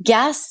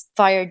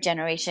gas-fired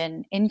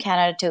generation in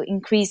Canada to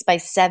increase by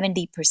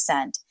 70%.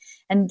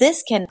 And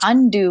this can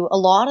undo a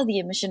lot of the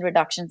emission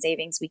reduction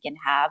savings we can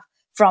have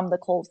from the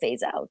coal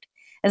phase out.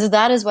 And so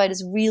that is why it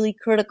is really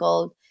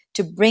critical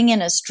to bring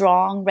in a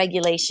strong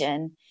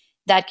regulation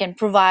that can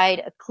provide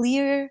a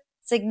clear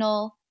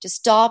signal to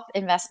stop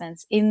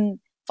investments in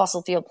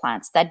fossil fuel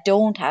plants that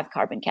don't have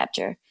carbon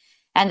capture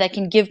and that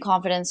can give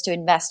confidence to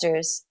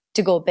investors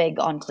to go big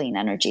on clean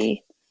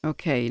energy.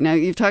 Okay. Now,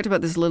 you've talked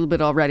about this a little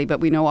bit already, but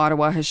we know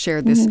Ottawa has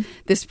shared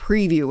this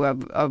preview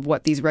of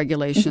what these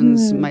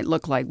regulations might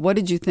look like. What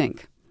did you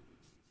think?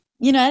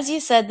 As you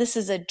said, this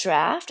is a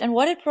draft, and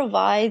what it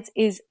provides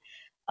is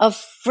a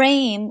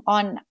frame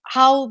on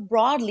how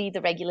broadly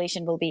the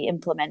regulation will be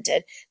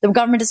implemented. The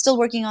government is still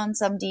working on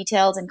some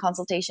details and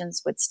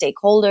consultations with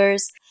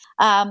stakeholders.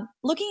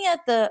 Looking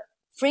at the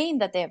frame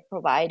that they have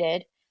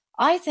provided,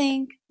 I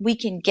think we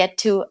can get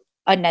to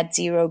a net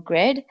zero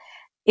grid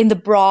in the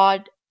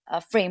broad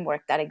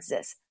framework that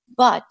exists.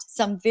 But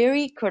some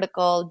very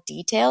critical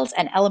details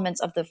and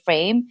elements of the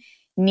frame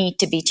need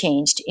to be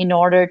changed in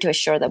order to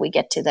assure that we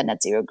get to the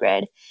net zero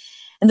grid.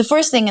 And the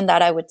first thing in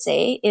that I would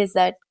say is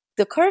that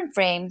the current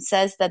frame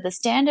says that the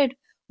standard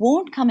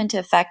won't come into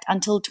effect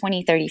until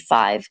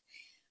 2035.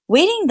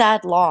 Waiting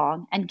that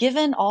long, and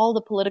given all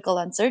the political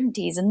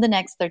uncertainties in the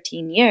next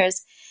 13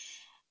 years,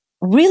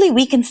 really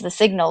weakens the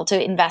signal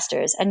to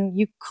investors. And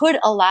you could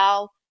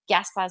allow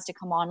gas plants to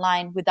come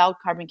online without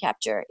carbon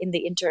capture in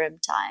the interim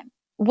time.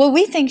 What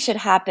we think should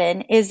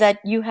happen is that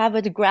you have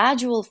a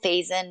gradual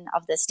phase-in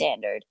of the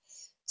standard.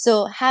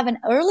 So have an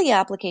early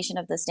application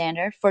of the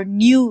standard for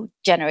new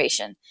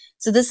generation.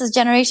 So this is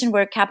generation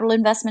where capital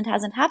investment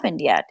hasn't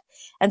happened yet.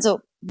 And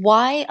so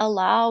why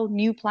allow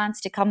new plants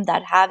to come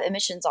that have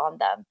emissions on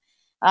them?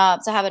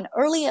 So have an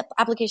early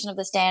application of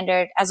the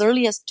standard as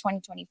early as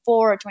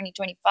 2024 or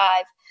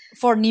 2025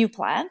 for new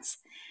plants.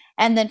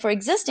 And then for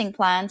existing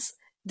plants,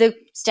 the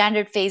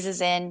standard phases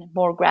in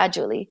more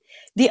gradually.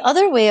 The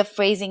other way of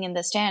phrasing in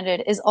the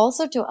standard is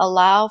also to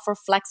allow for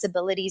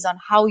flexibilities on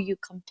how you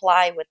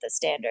comply with the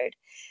standard.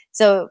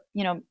 So,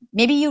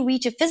 maybe you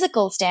reach a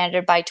physical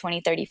standard by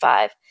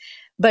 2035,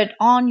 but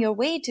on your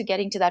way to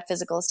getting to that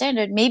physical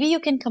standard, maybe you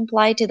can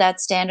comply to that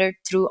standard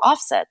through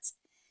offsets.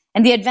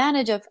 And the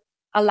advantage of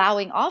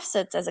allowing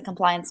offsets as a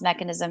compliance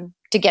mechanism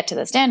to get to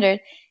the standard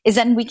is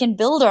then we can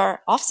build our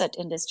offset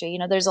industry.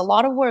 There's a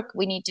lot of work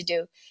we need to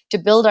do to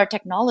build our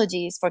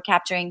technologies for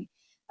capturing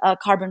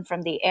carbon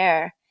from the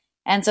air.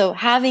 And so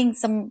having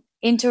some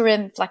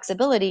interim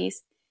flexibilities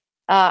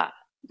can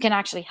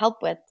actually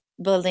help with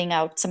building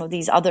out some of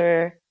these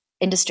other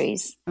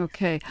industries.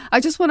 Okay.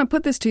 I just want to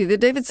put this to you. The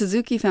David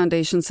Suzuki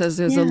Foundation says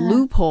there's a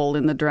loophole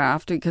in the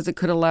draft because it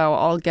could allow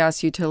all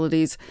gas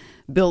utilities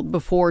built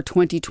before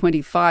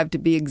 2025 to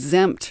be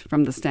exempt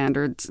from the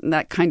standards. And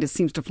that kind of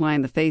seems to fly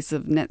in the face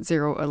of net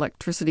zero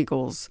electricity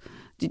goals.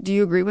 Do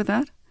you agree with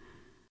that?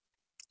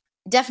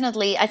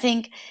 Definitely. I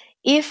think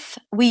if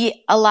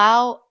we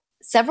allow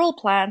several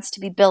plants to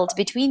be built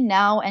between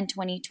now and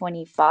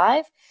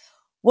 2025,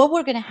 what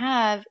we're going to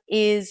have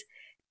is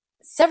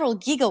several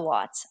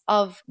gigawatts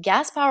of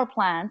gas power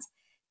plants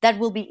that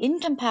will be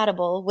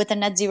incompatible with a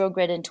net zero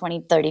grid in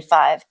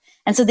 2035.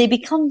 And so they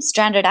become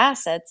stranded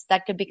assets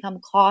that could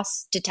become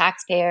costs to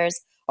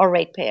taxpayers or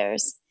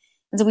ratepayers.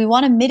 And so we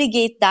want to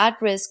mitigate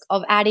that risk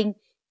of adding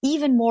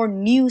even more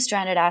new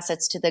stranded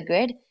assets to the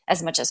grid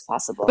as much as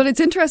possible. But it's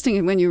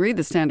interesting when you read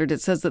the standard, it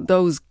says that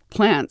those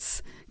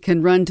plants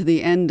can run to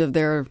the end of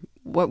their,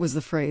 what was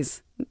the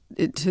phrase?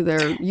 To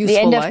their useful life? The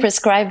end of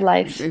prescribed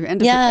life.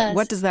 Yes.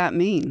 What does that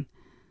mean?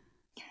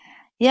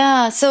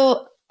 Yeah,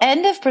 so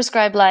end of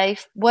prescribed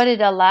life, what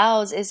it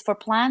allows is for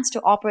plants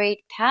to operate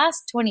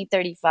past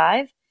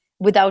 2035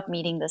 without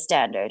meeting the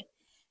standard.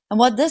 And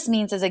what this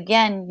means is,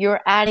 again,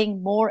 you're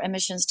adding more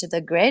emissions to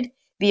the grid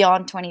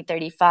beyond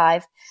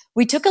 2035.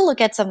 We took a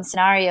look at some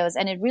scenarios,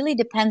 and it really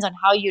depends on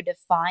how you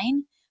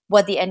define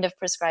what the end of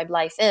prescribed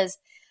life is.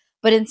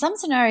 But in some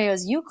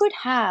scenarios, you could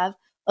have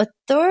a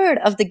third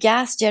of the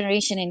gas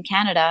generation in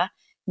Canada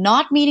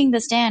not meeting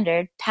the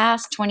standard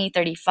past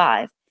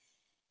 2035.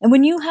 And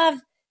when you have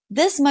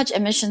this much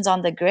emissions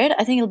on the grid,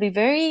 I think it'll be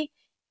very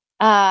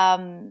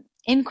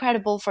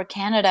incredible for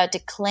Canada to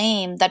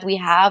claim that we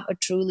have a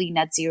truly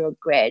net zero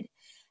grid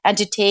and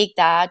to take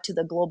that to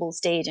the global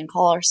stage and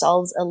call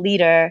ourselves a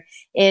leader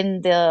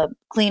in the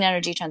clean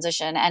energy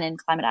transition and in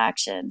climate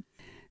action.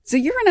 So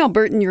you're an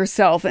Albertan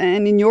yourself,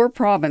 and in your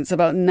province,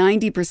 about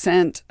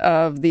 90%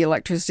 of the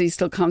electricity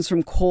still comes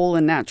from coal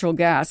and natural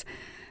gas.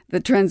 The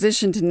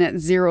transition to net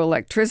zero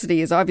electricity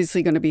is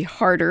obviously going to be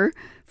harder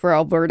for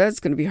Alberta.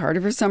 It's going to be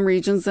harder for some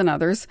regions than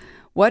others.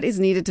 What is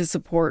needed to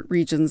support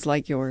regions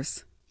like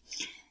yours?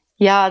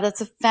 Yeah,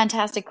 that's a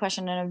fantastic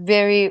question and a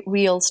very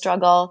real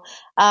struggle.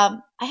 I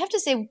have to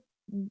say,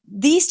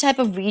 these type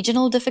of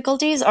regional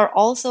difficulties are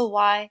also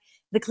why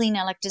the clean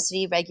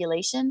electricity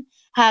regulation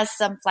has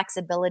some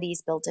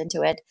flexibilities built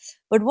into it.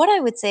 But what I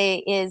would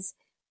say is,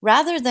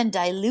 rather than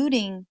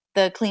diluting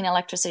the clean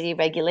electricity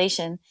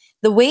regulation,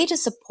 the way to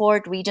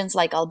support regions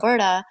like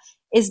Alberta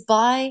is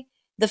by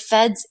the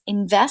feds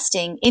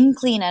investing in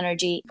clean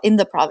energy in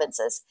the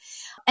provinces.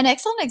 An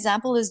excellent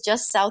example is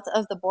just south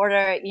of the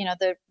border,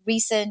 the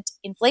recent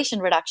Inflation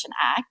Reduction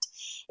Act.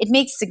 It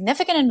makes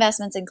significant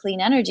investments in clean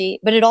energy,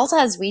 but it also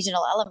has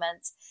regional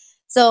elements.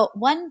 So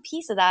one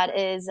piece of that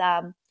is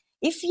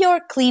if your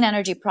clean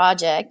energy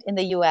project in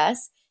the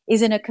US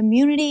is in a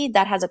community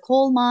that has a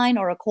coal mine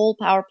or a coal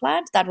power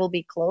plant that will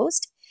be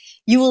closed,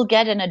 you will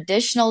get an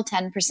additional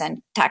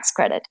 10% tax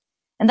credit.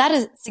 And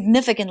that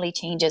significantly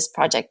changes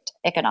project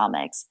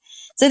economics.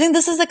 So I think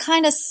this is the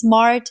kind of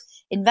smart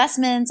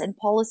investments and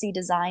policy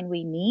design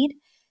we need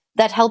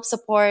that help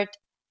support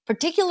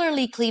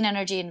particularly clean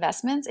energy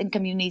investments in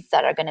communities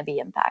that are going to be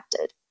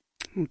impacted.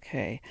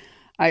 Okay.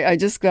 I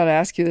just got to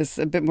ask you this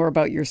a bit more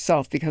about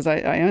yourself, because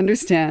I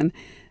understand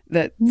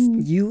that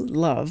you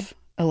love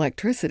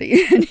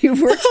electricity, and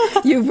you've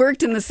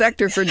worked in the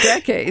sector for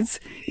decades.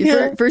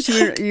 First,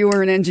 you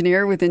were an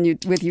engineer with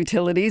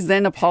utilities,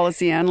 then a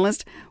policy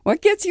analyst.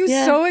 What gets you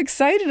so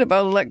excited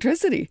about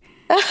electricity?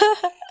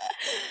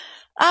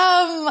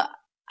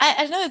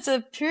 I know it's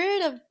a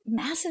period of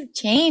massive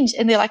change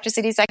in the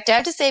electricity sector. I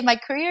have to say, my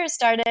career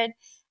started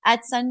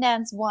at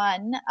Sundance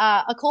 1,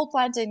 a coal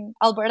plant in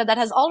Alberta that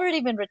has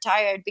already been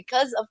retired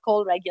because of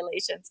coal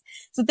regulations.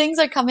 So things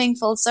are coming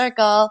full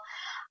circle.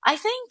 I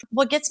think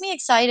what gets me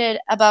excited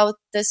about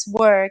this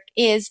work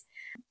is,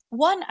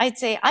 one, I'd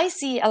say I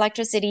see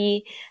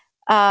electricity,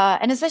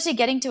 and especially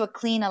getting to a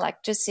clean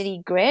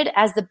electricity grid,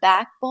 as the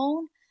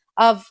backbone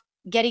of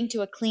getting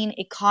to a clean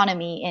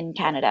economy in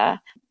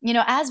Canada.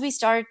 As we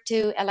start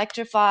to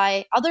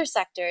electrify other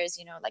sectors,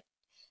 like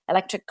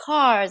electric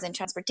cars and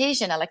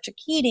transportation, electric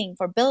heating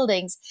for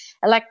buildings,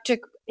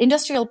 electric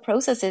industrial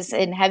processes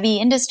in heavy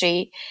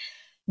industry,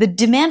 the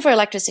demand for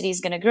electricity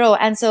is going to grow.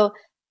 And so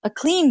a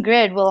clean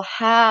grid will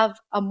have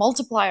a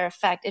multiplier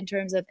effect in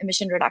terms of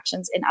emission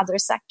reductions in other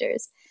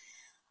sectors.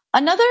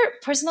 Another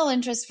personal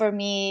interest for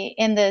me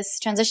in this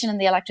transition in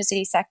the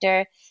electricity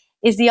sector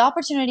is the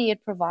opportunity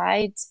it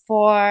provides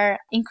for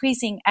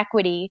increasing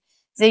equity.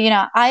 So,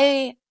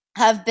 I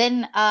have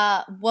been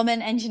a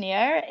woman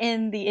engineer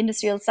in the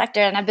industrial sector,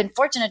 and I've been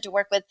fortunate to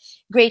work with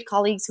great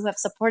colleagues who have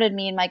supported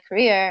me in my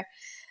career.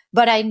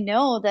 But I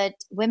know that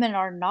women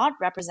are not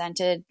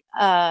represented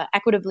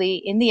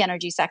equitably in the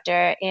energy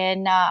sector.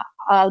 In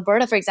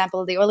Alberta, for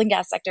example, the oil and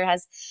gas sector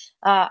has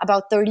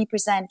about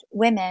 30%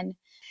 women.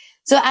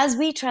 So as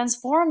we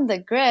transform the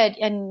grid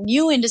and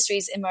new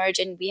industries emerge,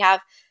 and we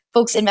have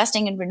folks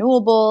investing in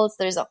renewables,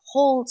 there's a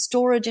whole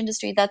storage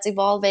industry that's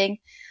evolving,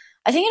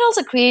 I think it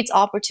also creates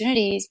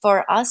opportunities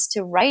for us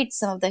to right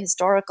some of the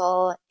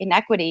historical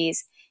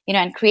inequities,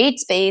 and create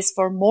space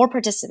for more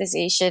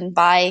participation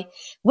by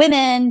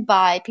women,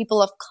 by people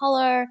of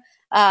color,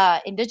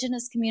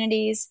 Indigenous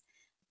communities.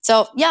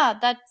 So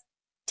that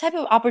type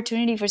of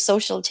opportunity for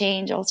social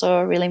change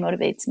also really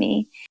motivates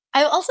me.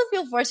 I also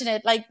feel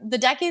fortunate, like the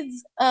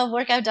decades of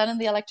work I've done in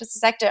the electricity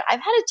sector,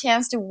 I've had a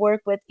chance to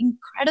work with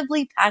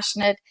incredibly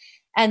passionate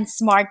and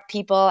smart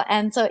people.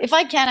 And so if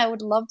I can, I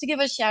would love to give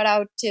a shout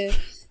out to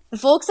the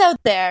folks out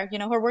there,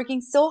 who are working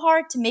so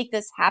hard to make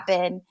this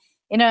happen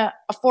in an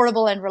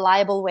affordable and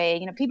reliable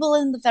way. People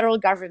in the federal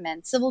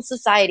government, civil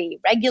society,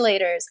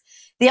 regulators,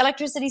 the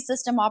electricity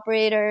system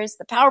operators,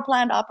 the power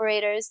plant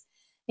operators.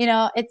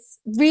 It's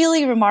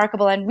really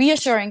remarkable and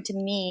reassuring to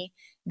me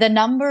the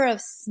number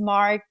of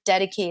smart,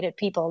 dedicated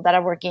people that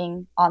are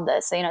working on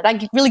this. So,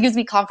 that really gives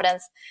me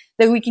confidence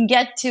that we can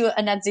get to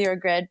a net zero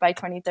grid by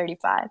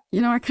 2035.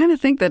 I kind of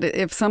think that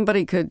if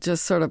somebody could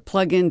just sort of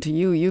plug into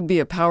you, you'd be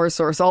a power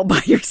source all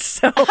by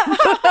yourself.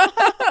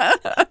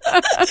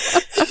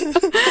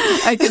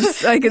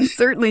 I can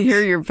certainly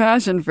hear your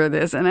passion for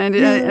this. And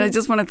I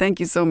just want to thank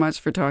you so much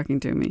for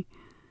talking to me.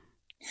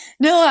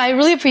 No, I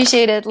really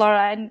appreciate it,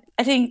 Laura. And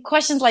I think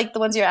questions like the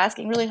ones you're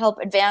asking really help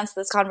advance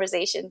this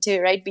conversation too,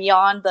 right?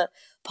 Beyond the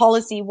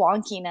policy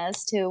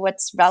wonkiness to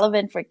what's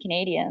relevant for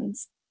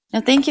Canadians.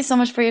 Now, thank you so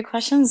much for your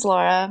questions,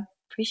 Laura.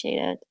 Appreciate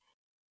it.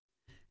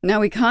 Now,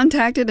 we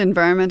contacted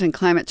Environment and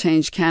Climate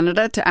Change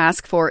Canada to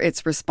ask for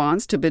its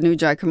response to Binu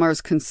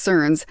Jaykumar's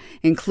concerns,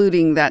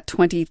 including that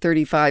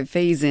 2035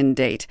 phase-in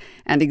date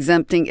and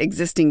exempting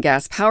existing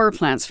gas power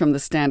plants from the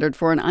standard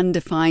for an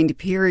undefined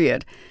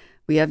period.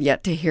 We have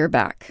yet to hear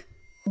back.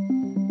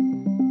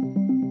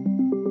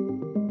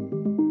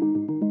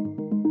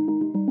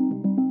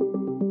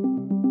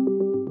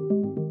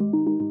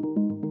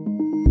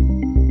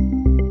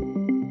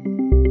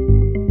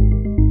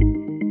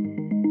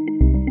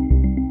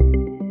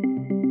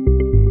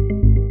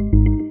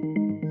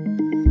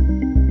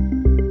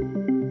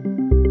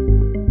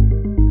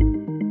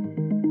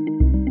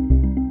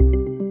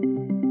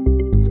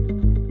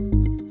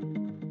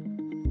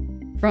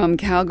 From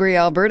Calgary,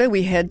 Alberta,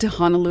 we head to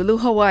Honolulu,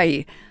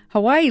 Hawaii.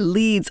 Hawaii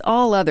leads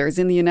all others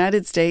in the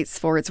United States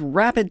for its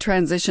rapid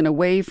transition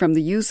away from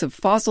the use of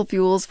fossil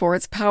fuels for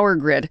its power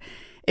grid.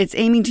 It's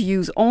aiming to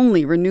use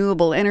only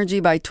renewable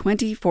energy by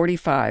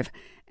 2045,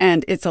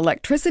 and its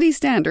electricity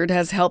standard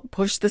has helped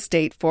push the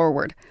state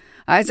forward.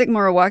 Isaac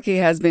Moriwaki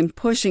has been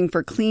pushing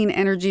for clean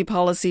energy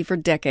policy for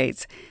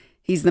decades.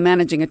 He's the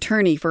managing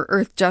attorney for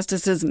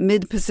Earthjustice's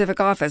Mid-Pacific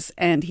office,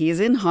 and he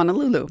is in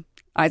Honolulu.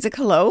 Isaac,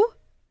 hello?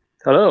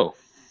 Hello.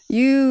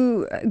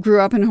 You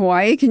grew up in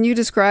Hawaii. Can you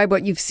describe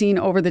what you've seen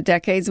over the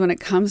decades when it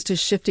comes to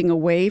shifting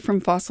away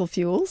from fossil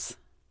fuels?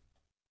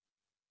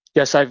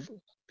 Yes, I've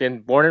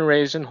been born and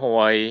raised in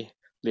Hawaii,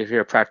 lived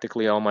here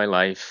practically all my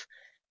life.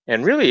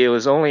 And really, it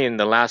was only in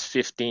the last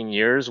 15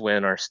 years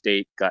when our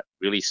state got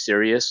really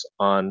serious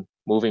on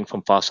moving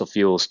from fossil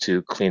fuels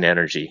to clean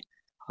energy.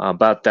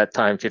 About that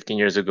time, 15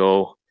 years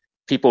ago,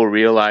 people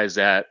realized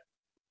that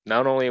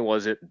not only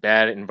was it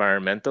bad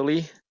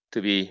environmentally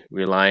to be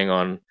relying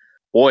on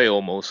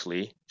oil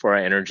mostly for our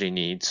energy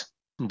needs,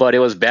 but it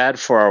was bad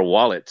for our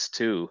wallets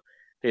too,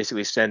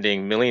 basically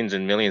sending millions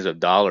and millions of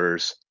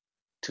dollars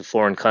to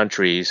foreign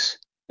countries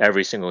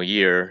every single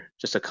year,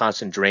 just a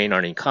constant drain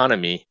on the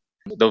economy.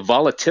 The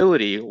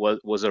volatility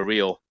was a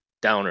real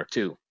downer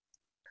too.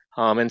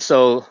 And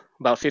so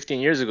about 15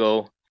 years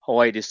ago,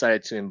 Hawaii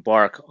decided to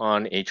embark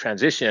on a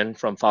transition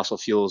from fossil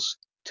fuels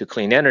to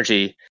clean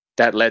energy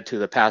that led to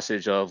the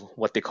passage of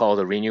what they call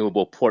the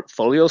Renewable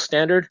Portfolio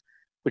Standard,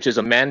 which is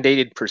a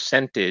mandated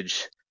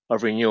percentage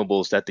of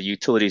renewables that the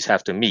utilities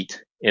have to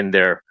meet in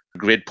their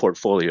grid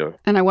portfolio.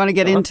 And I want to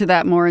get into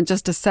that more in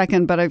just a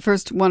second, but I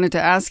first wanted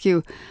to ask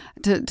you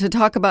to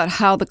talk about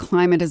how the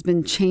climate has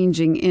been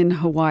changing in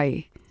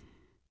Hawaii.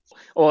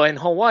 Well, in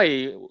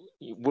Hawaii,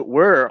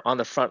 we're on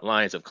the front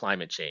lines of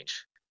climate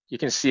change. You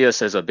can see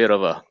us as a bit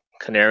of a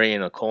canary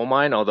in a coal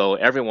mine, although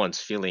everyone's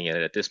feeling it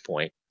at this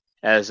point.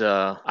 As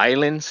an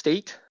island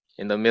state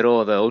in the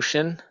middle of the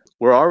ocean,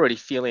 we're already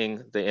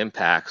feeling the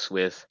impacts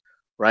with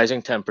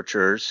rising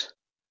temperatures,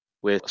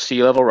 with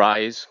sea level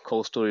rise,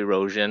 coastal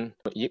erosion,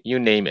 you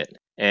name it.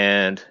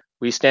 And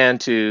we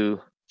stand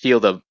to feel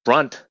the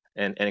brunt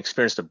and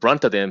experience the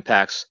brunt of the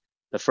impacts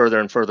the further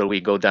and further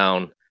we go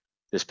down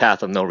this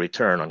path of no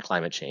return on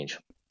climate change.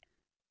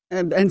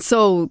 And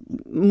so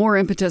more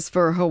impetus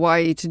for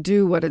Hawaii to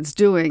do what it's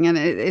doing, and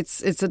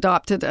it's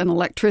adopted an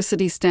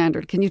electricity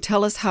standard. Can you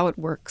tell us how it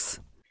works?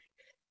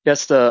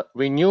 Yes, the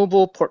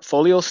Renewable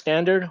Portfolio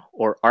Standard,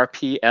 or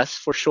RPS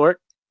for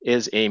short,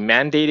 is a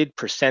mandated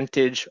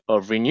percentage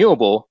of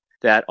renewable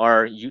that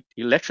our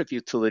electric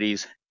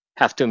utilities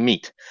have to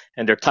meet,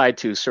 and they're tied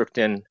to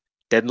certain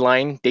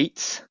deadline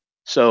dates.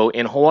 So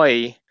in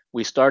Hawaii,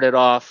 we started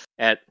off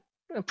at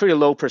pretty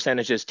low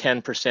percentages,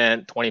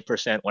 10%,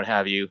 20%, what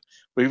have you.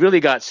 We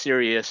really got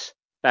serious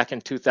back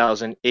in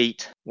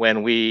 2008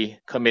 when we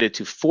committed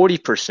to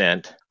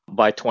 40%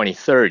 by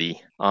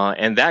 2030.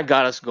 And that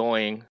got us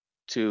going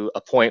to a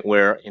point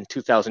where in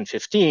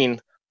 2015,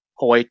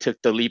 Hawaii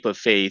took the leap of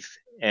faith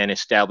and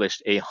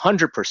established a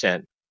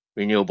 100%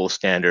 renewable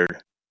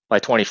standard by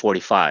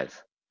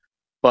 2045.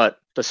 But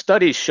the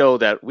studies show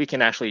that we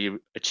can actually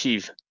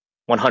achieve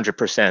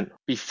 100%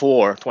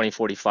 before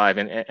 2045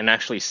 and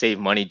actually save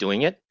money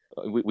doing it.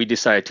 We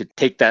decided to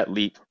take that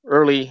leap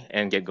early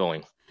and get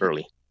going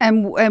early.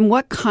 And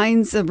what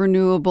kinds of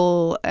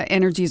renewable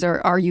energies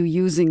are you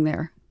using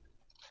there?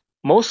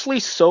 Mostly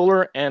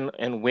solar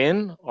and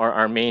wind are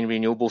our main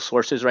renewable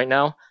sources right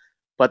now.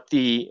 But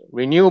the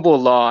renewable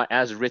law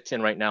as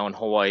written right now in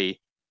Hawaii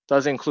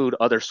does include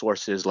other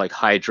sources like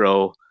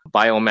hydro.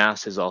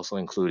 Biomass is also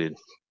included.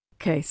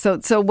 Okay, so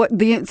what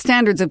the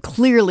standards have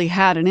clearly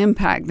had an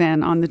impact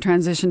then on the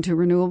transition to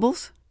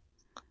renewables?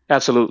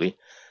 Absolutely.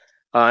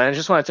 And I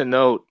just wanted to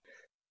note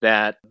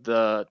that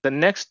the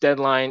next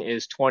deadline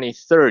is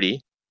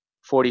 2030,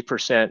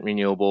 40%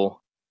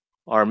 renewable.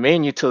 Our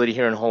main utility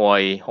here in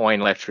Hawaii,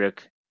 Hawaiian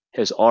Electric,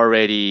 has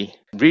already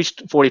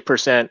reached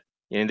 40%.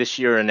 And this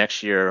year and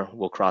next year,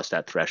 we'll cross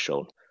that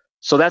threshold.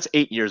 So that's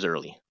 8 years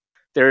early.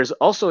 There's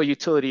also a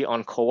utility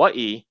on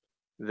Kauai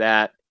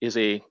that is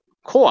a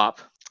co-op,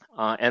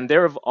 and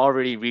they've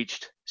already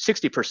reached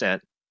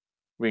 60%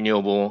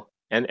 renewable,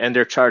 and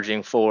they're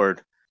charging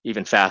forward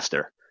even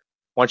faster.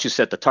 Once you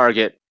set the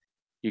target,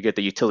 you get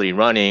the utility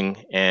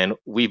running, and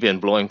we've been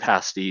blowing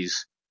past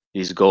these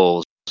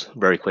goals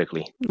very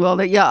quickly. Well,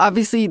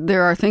 obviously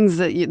there are things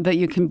that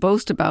you can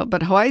boast about,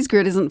 but Hawaii's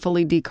grid isn't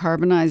fully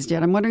decarbonized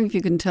yet. I'm wondering if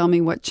you can tell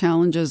me what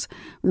challenges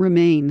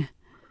remain.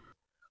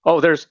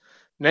 Oh, there's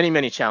many,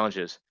 many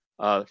challenges.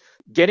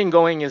 Getting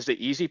going is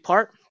the easy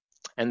part,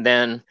 and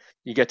then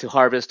you get to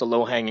harvest the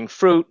low-hanging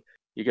fruit,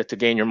 you get to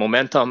gain your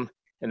momentum,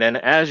 and then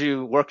as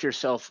you work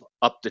yourself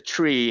up the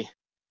tree,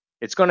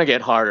 it's going to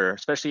get harder,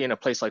 especially in a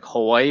place like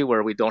Hawaii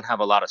where we don't have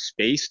a lot of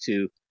space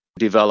to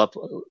develop,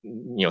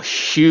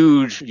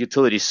 huge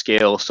utility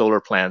scale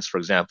solar plants, for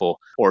example,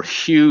 or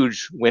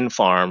huge wind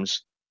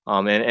farms.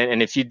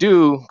 And if you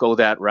do go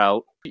that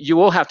route, you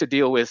will have to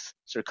deal with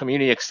sort of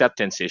community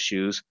acceptance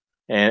issues.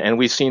 And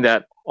we've seen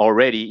that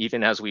already,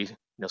 even as we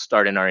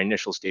start in our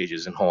initial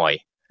stages in Hawaii.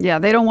 Yeah,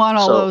 they don't want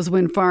all those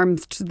wind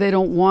farms. They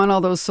don't want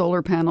all those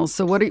solar panels.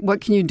 So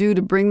what can you do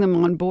to bring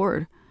them on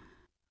board?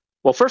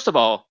 Well, first of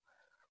all,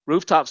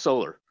 rooftop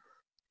solar,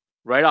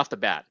 right off the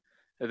bat.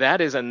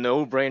 That is a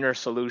no-brainer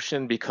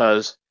solution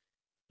because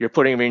you're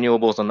putting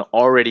renewables on the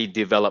already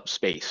developed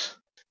space.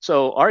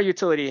 So our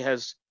utility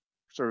has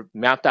sort of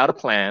mapped out a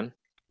plan,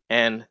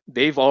 and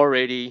they've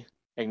already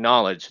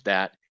acknowledged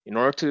that in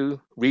order to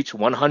reach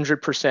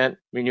 100%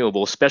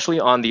 renewable, especially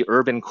on the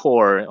urban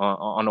core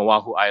on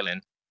Oahu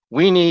Island,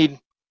 we need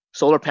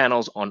solar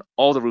panels on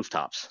all the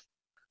rooftops.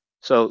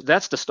 So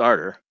that's the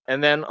starter.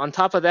 And then on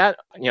top of that,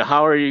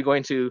 how are you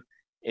going to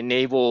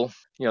enable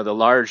the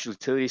large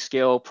utility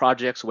scale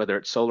projects, whether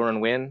it's solar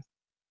and wind?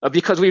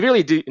 Because we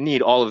really do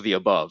need all of the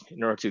above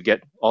in order to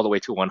get all the way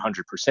to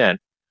 100%.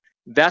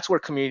 That's where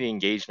community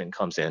engagement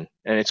comes in.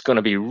 And it's going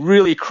to be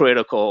really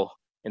critical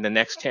in the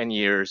next 10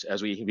 years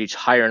as we reach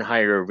higher and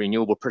higher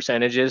renewable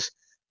percentages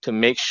to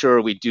make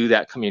sure we do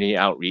that community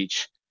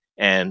outreach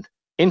and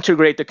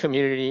integrate the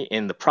community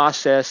in the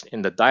process,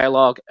 in the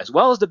dialogue, as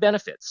well as the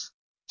benefits,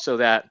 so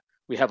that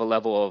we have a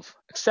level of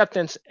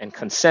acceptance and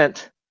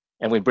consent,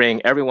 and we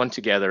bring everyone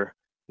together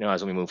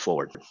as we move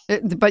forward.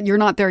 But you're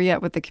not there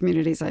yet with the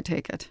communities, I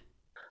take it.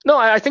 No,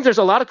 I think there's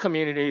a lot of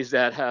communities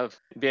that have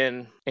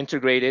been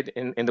integrated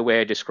in the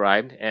way I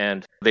described,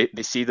 and they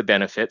see the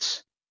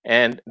benefits.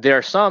 And there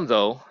are some,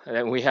 though,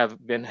 that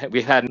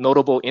we've had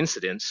notable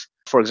incidents.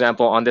 For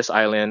example, on this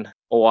island,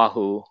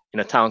 Oahu, in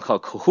a town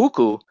called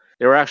Kahuku,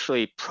 there were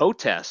actually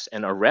protests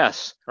and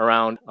arrests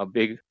around a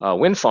big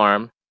wind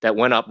farm that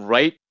went up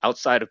right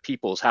outside of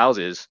people's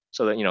houses,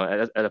 so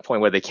that, at a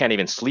point where they can't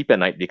even sleep at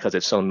night because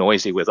it's so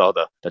noisy with all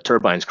the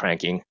turbines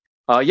cranking.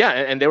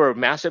 And there were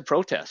massive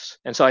protests.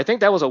 And so I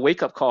think that was a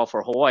wake-up call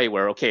for Hawaii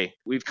where, okay,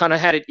 we've kind of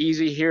had it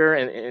easy here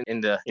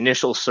in the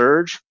initial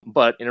surge,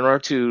 but in order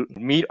to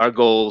meet our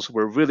goals,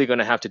 we're really going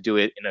to have to do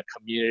it in a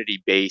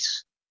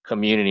community-based,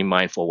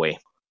 community-mindful way.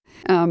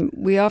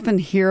 We often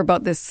hear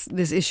about this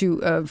issue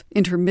of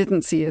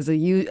intermittency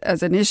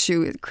as an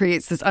issue. It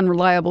creates this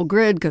unreliable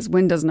grid because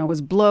wind doesn't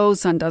always blow,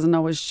 sun doesn't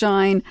always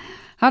shine.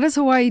 How does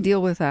Hawaii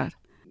deal with that?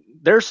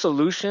 There's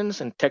solutions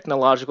and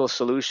technological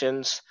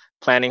solutions,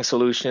 planning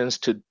solutions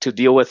to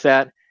deal with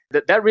that.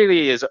 That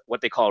really is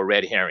what they call a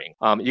red herring.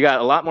 You got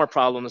a lot more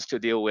problems to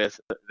deal with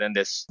than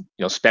this,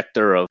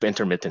 specter of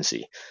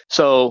intermittency.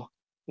 So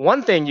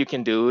one thing you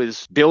can do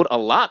is build a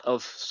lot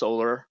of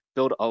solar,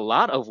 build a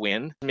lot of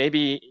wind,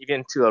 maybe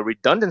even to a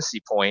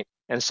redundancy point,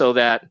 and so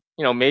that,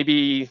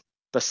 maybe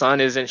the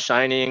sun isn't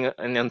shining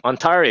in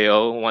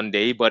Ontario one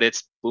day, but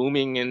it's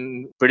booming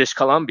in British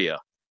Columbia.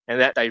 And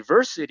that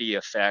diversity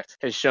effect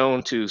has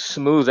shown to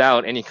smooth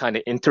out any kind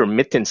of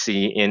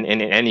intermittency in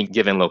any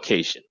given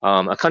location.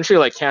 A country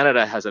like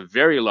Canada has a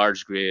very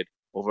large grid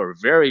over a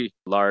very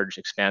large,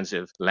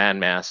 expansive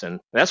landmass. And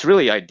that's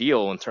really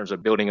ideal in terms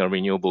of building a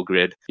renewable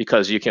grid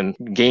because you can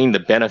gain the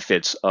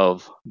benefits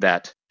of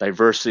that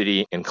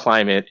diversity in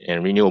climate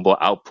and renewable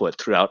output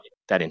throughout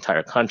that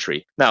entire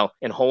country. Now,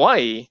 in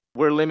Hawaii,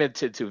 we're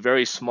limited to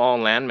very small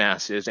land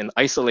masses and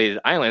isolated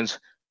islands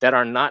that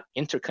are not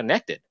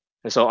interconnected.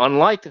 And so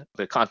unlike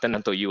the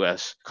continental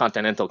US,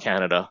 continental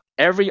Canada,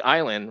 every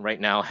island right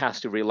now has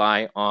to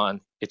rely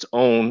on its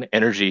own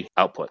energy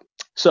output.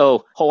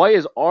 So Hawaii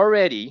has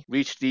already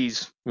reached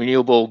these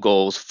renewable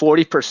goals,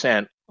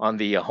 40% on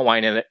the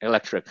Hawaiian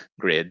electric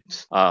grid,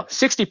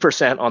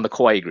 60% on the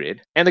Kauai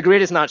grid, and the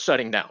grid is not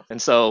shutting down.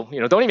 And so,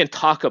 don't even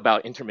talk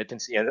about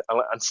intermittency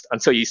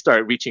until you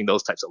start reaching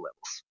those types of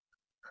levels.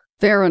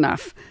 Fair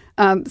enough.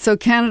 So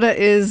Canada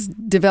is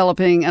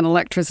developing an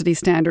electricity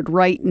standard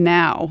right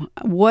now.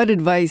 What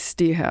advice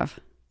do you have?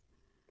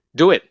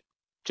 Do it.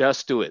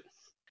 Just do it.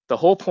 The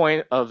whole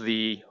point of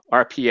the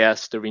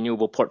RPS, the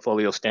Renewable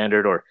Portfolio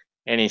Standard, or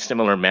any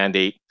similar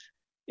mandate,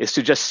 is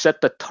to just set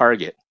the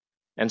target.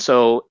 And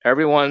so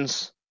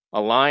everyone's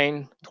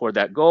aligned toward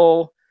that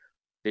goal.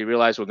 They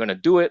realize we're going to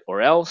do it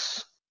or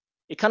else.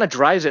 It kind of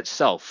drives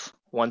itself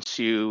once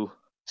you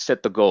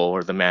set the goal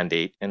or the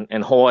mandate.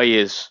 And Hawaii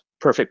is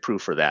perfect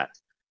proof for that.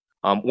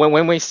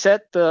 When we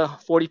set the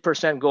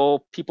 40%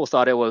 goal, people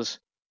thought it was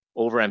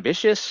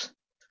overambitious.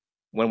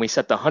 When we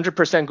set the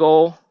 100%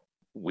 goal,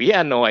 we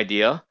had no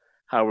idea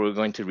how we were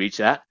going to reach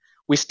that.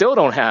 We still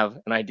don't have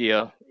an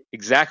idea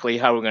exactly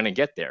how we're going to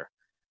get there.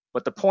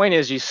 But the point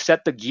is you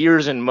set the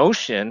gears in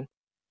motion,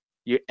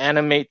 you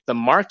animate the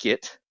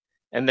market,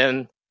 and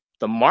then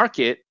the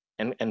market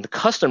and the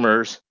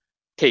customers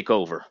take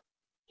over.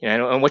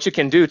 And what you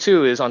can do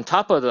too is on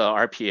top of the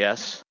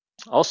RPS,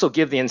 also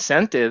give the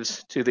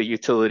incentives to the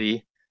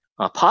utility,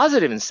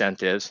 positive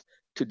incentives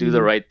to do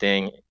the right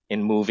thing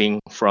in moving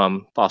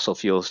from fossil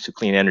fuels to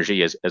clean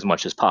energy as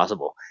much as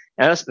possible.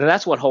 And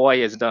that's what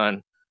Hawaii has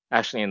done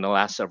actually in the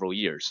last several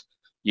years.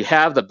 You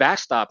have the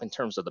backstop in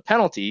terms of the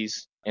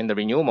penalties in the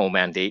renewable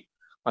mandate.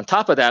 On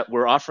top of that,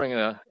 we're offering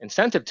an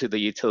incentive to the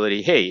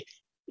utility. Hey,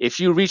 if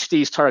you reach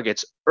these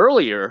targets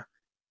earlier,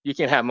 you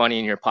can have money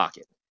in your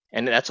pocket.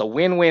 And that's a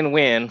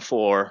win-win-win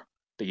for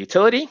the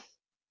utility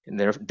and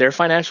their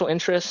financial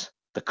interests,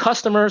 the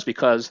customers,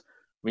 because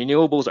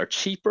renewables are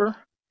cheaper,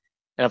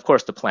 and of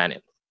course, the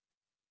planet.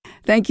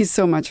 Thank you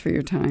so much for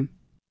your time.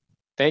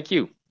 Thank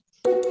you.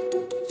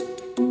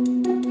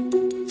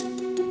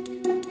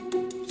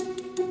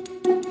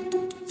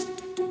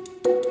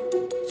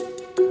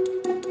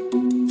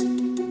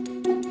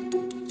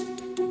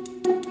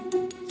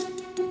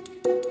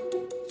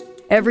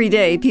 Every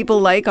day, people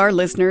like our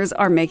listeners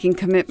are making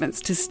commitments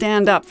to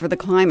stand up for the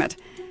climate.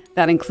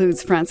 That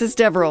includes Frances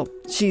Deverell.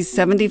 She's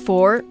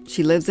 74,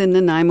 she lives in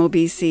Nanaimo,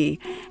 BC,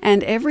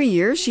 and every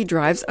year she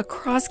drives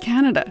across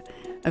Canada.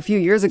 A few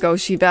years ago,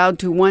 she vowed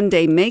to one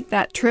day make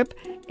that trip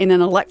in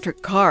an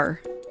electric car.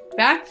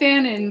 Back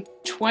then in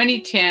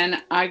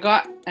 2010, I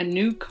got a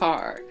new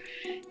car,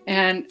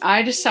 and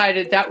I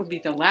decided that would be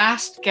the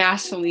last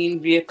gasoline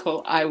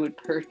vehicle I would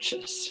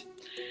purchase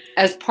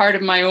as part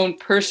of my own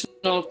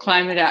personal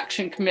climate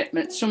action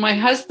commitment. So my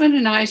husband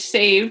and I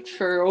saved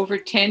for over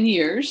 10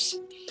 years.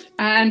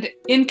 And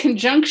in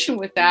conjunction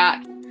with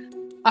that,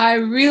 I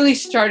really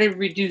started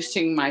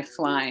reducing my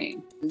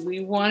flying.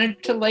 We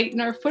wanted to lighten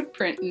our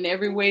footprint in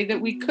every way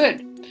that we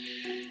could.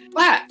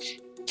 But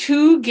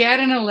to get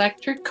an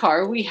electric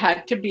car, we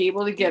had to be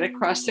able to get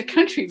across the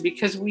country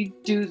because we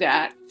do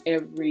that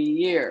every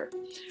year.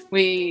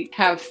 We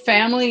have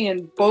family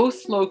in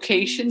both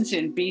locations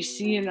in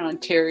BC and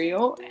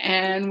Ontario,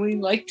 and we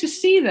like to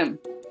see them.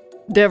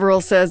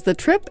 Deverell says the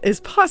trip is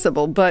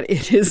possible, but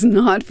it is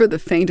not for the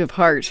faint of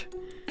heart.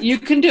 You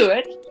can do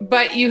it,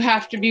 but you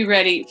have to be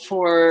ready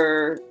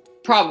for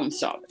problem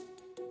solving.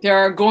 There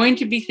are going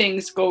to be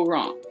things go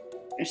wrong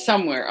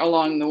somewhere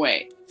along the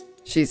way.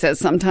 She says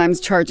sometimes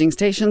charging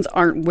stations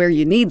aren't where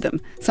you need them.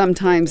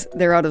 Sometimes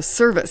they're out of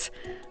service.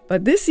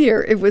 But this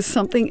year, it was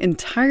something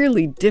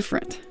entirely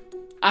different.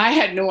 I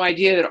had no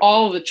idea that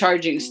all of the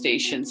charging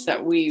stations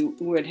that we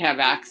would have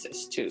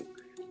access to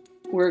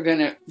were going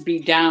to be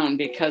down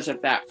because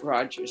of that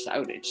Rogers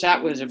outage.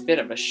 That was a bit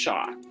of a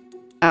shock.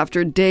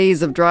 After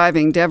days of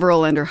driving,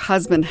 Deverell and her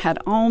husband had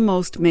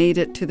almost made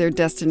it to their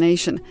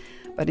destination.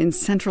 But in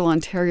central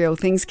Ontario,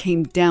 things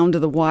came down to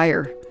the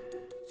wire.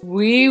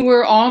 We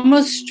were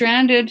almost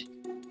stranded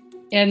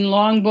in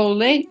Longbow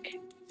Lake,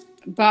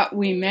 but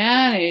we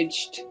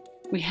managed.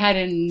 We had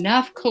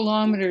enough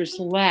kilometers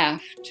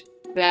left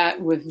that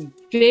with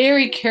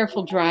very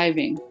careful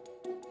driving,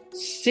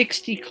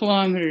 60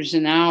 kilometers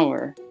an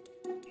hour,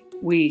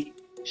 we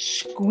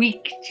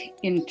squeaked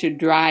into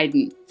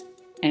Dryden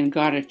and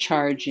got a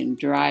charge in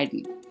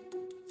Dryden.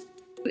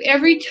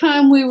 Every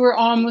time we were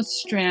almost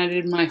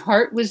stranded, my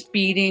heart was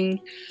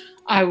beating.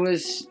 I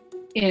was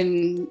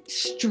in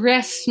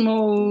stress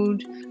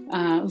mode,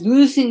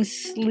 losing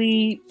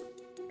sleep.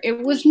 It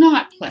was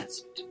not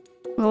pleasant.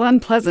 Well,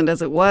 unpleasant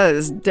as it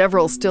was,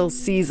 Deverell still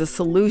sees a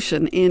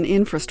solution in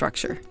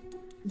infrastructure.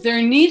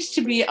 There needs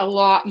to be a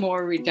lot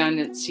more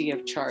redundancy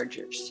of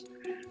chargers.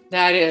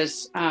 That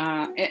is,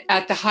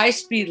 at the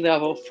high-speed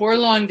level, for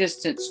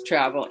long-distance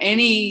travel,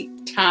 any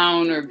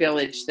town or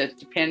village that's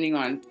depending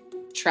on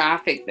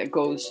traffic that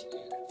goes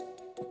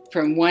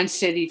from one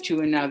city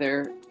to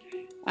another,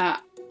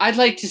 I'd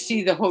like to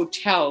see the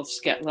hotels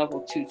get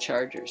level 2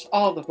 chargers,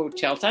 all the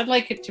hotels. I'd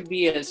like it to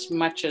be as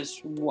much as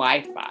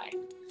Wi-Fi.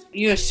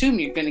 You assume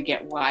you're going to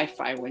get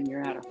Wi-Fi when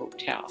you're at a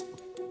hotel.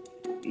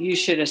 You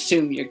should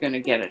assume you're going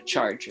to get a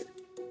charger.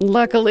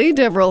 Luckily,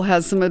 Deverell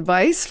has some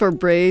advice for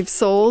brave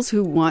souls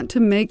who want to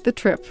make the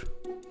trip.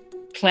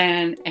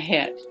 Plan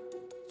ahead.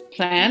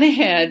 Plan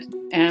ahead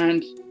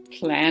and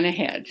plan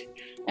ahead.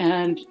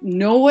 And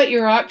know what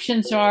your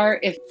options are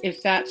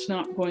if that's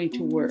not going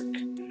to work.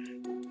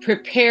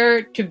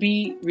 Prepare to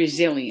be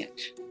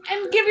resilient.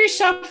 And give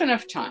yourself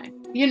enough time.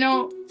 You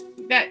know,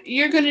 that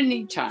you're going to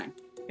need time.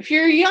 If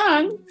you're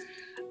young,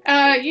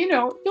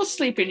 you'll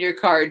sleep in your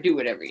car, do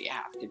whatever you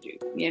have to do,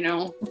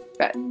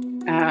 But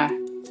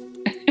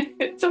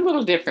it's a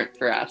little different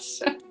for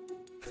us.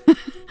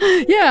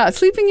 Yeah,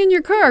 sleeping in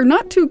your car,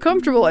 not too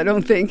comfortable, I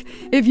don't think.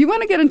 If you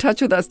want to get in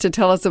touch with us to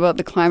tell us about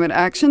the climate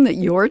action that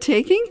you're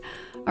taking,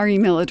 our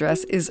email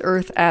address is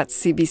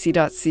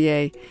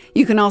earth@cbc.ca.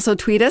 You can also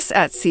tweet us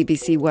at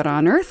CBC What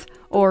on Earth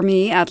or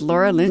me at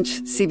Laura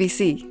Lynch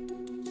CBC.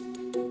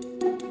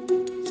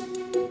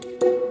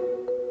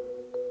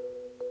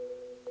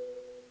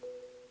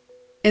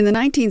 In the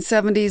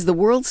 1970s, the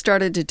world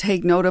started to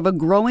take note of a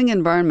growing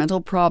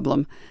environmental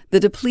problem, the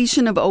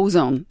depletion of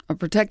ozone, a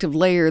protective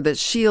layer that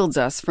shields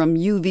us from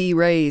UV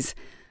rays.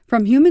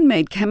 From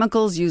human-made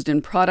chemicals used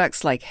in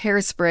products like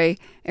hairspray,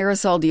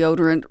 aerosol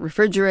deodorant,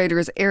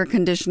 refrigerators, air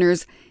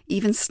conditioners,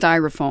 even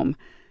styrofoam.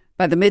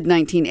 By the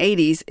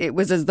mid-1980s, it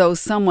was as though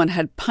someone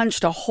had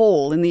punched a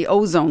hole in the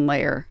ozone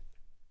layer.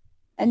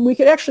 And we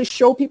could actually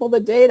show people the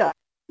data.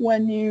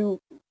 When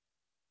you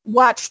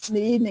watched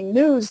the evening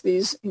news,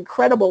 these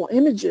incredible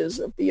images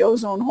of the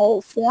ozone hole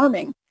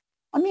forming,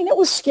 I mean, it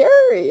was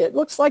scary. It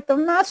looks like the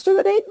master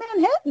that ate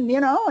Manhattan,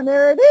 and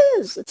there it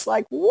is. It's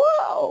like,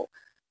 whoa.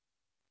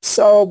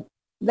 So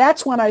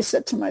that's when I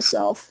said to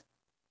myself,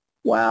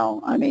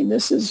 wow, I mean,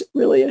 this is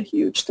really a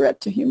huge threat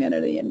to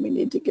humanity, and we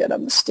need to get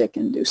on the stick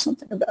and do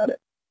something about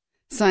it.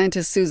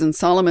 Scientist Susan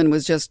Solomon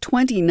was just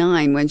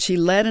 29 when she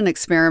led an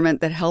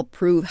experiment that helped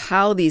prove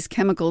how these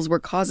chemicals were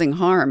causing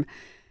harm.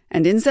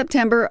 And in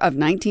September of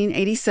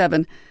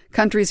 1987,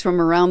 countries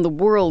from around the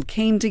world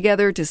came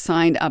together to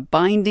sign a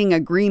binding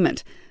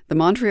agreement, the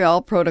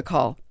Montreal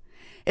Protocol.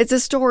 It's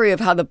a story of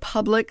how the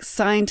public,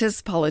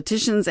 scientists,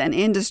 politicians, and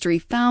industry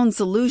found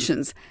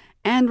solutions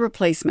and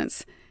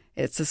replacements.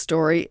 It's a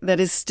story that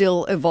is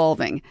still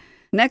evolving.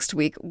 Next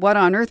week, What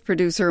on Earth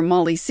producer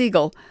Molly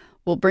Siegel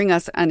will bring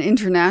us an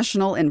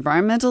international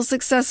environmental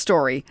success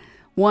story,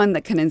 one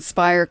that can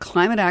inspire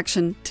climate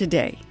action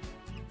today.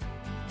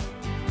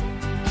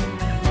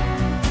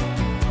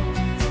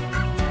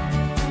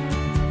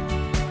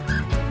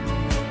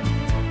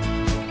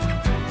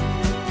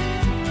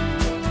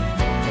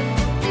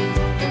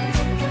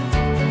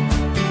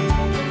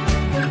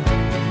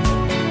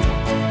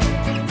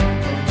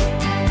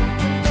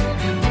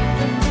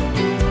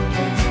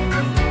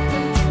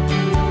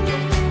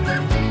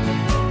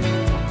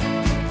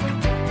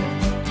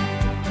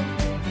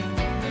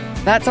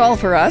 That's all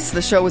for us.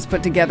 The show was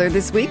put together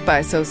this week by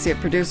associate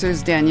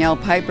producers Danielle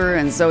Piper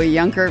and Zoe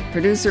Junker,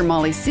 producer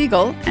Molly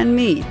Siegel, and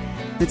me.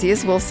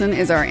 Matthias Wilson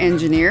is our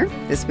engineer.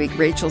 This week,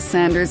 Rachel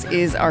Sanders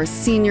is our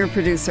senior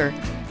producer.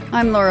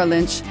 I'm Laura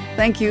Lynch.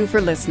 Thank you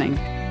for listening.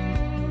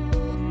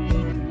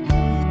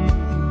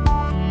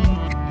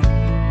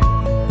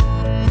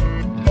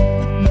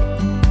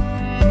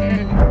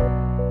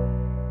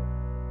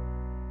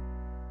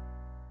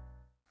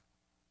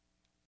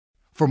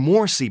 For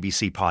more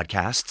CBC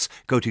podcasts,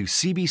 go to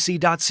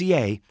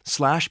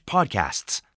cbc.ca/podcasts.